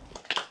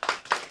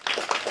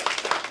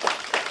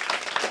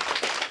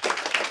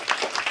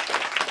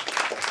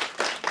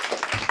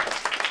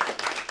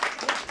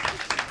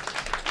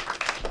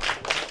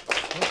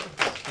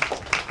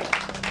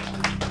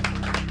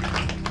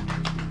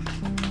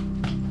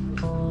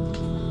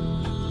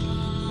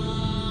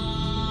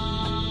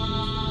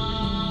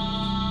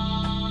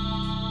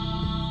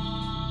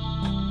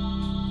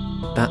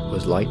 That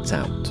was Lights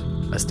Out,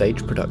 a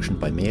stage production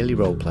by Merely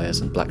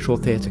Roleplayers and Blackshaw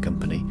Theatre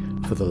Company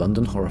for the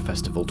London Horror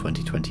Festival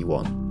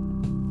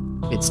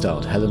 2021. It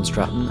starred Helen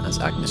Stratton as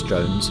Agnes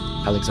Jones,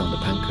 Alexander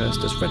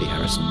Pankhurst as Freddie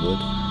Harrison Wood,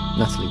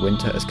 Natalie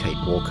Winter as Kate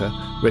Walker,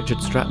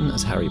 Richard Stratton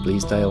as Harry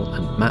Bleasdale,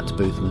 and Matt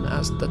Boothman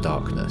as The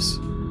Darkness.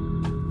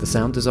 The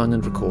sound design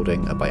and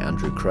recording are by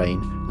Andrew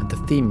Crane, and the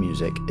theme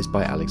music is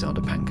by Alexander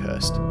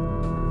Pankhurst.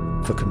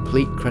 For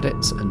complete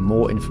credits and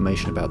more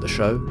information about the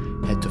show,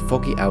 head to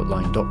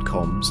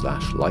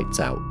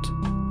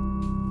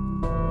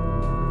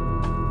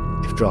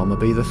foggyoutline.com/lightsout. If drama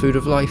be the food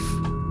of life,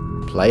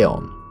 play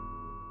on.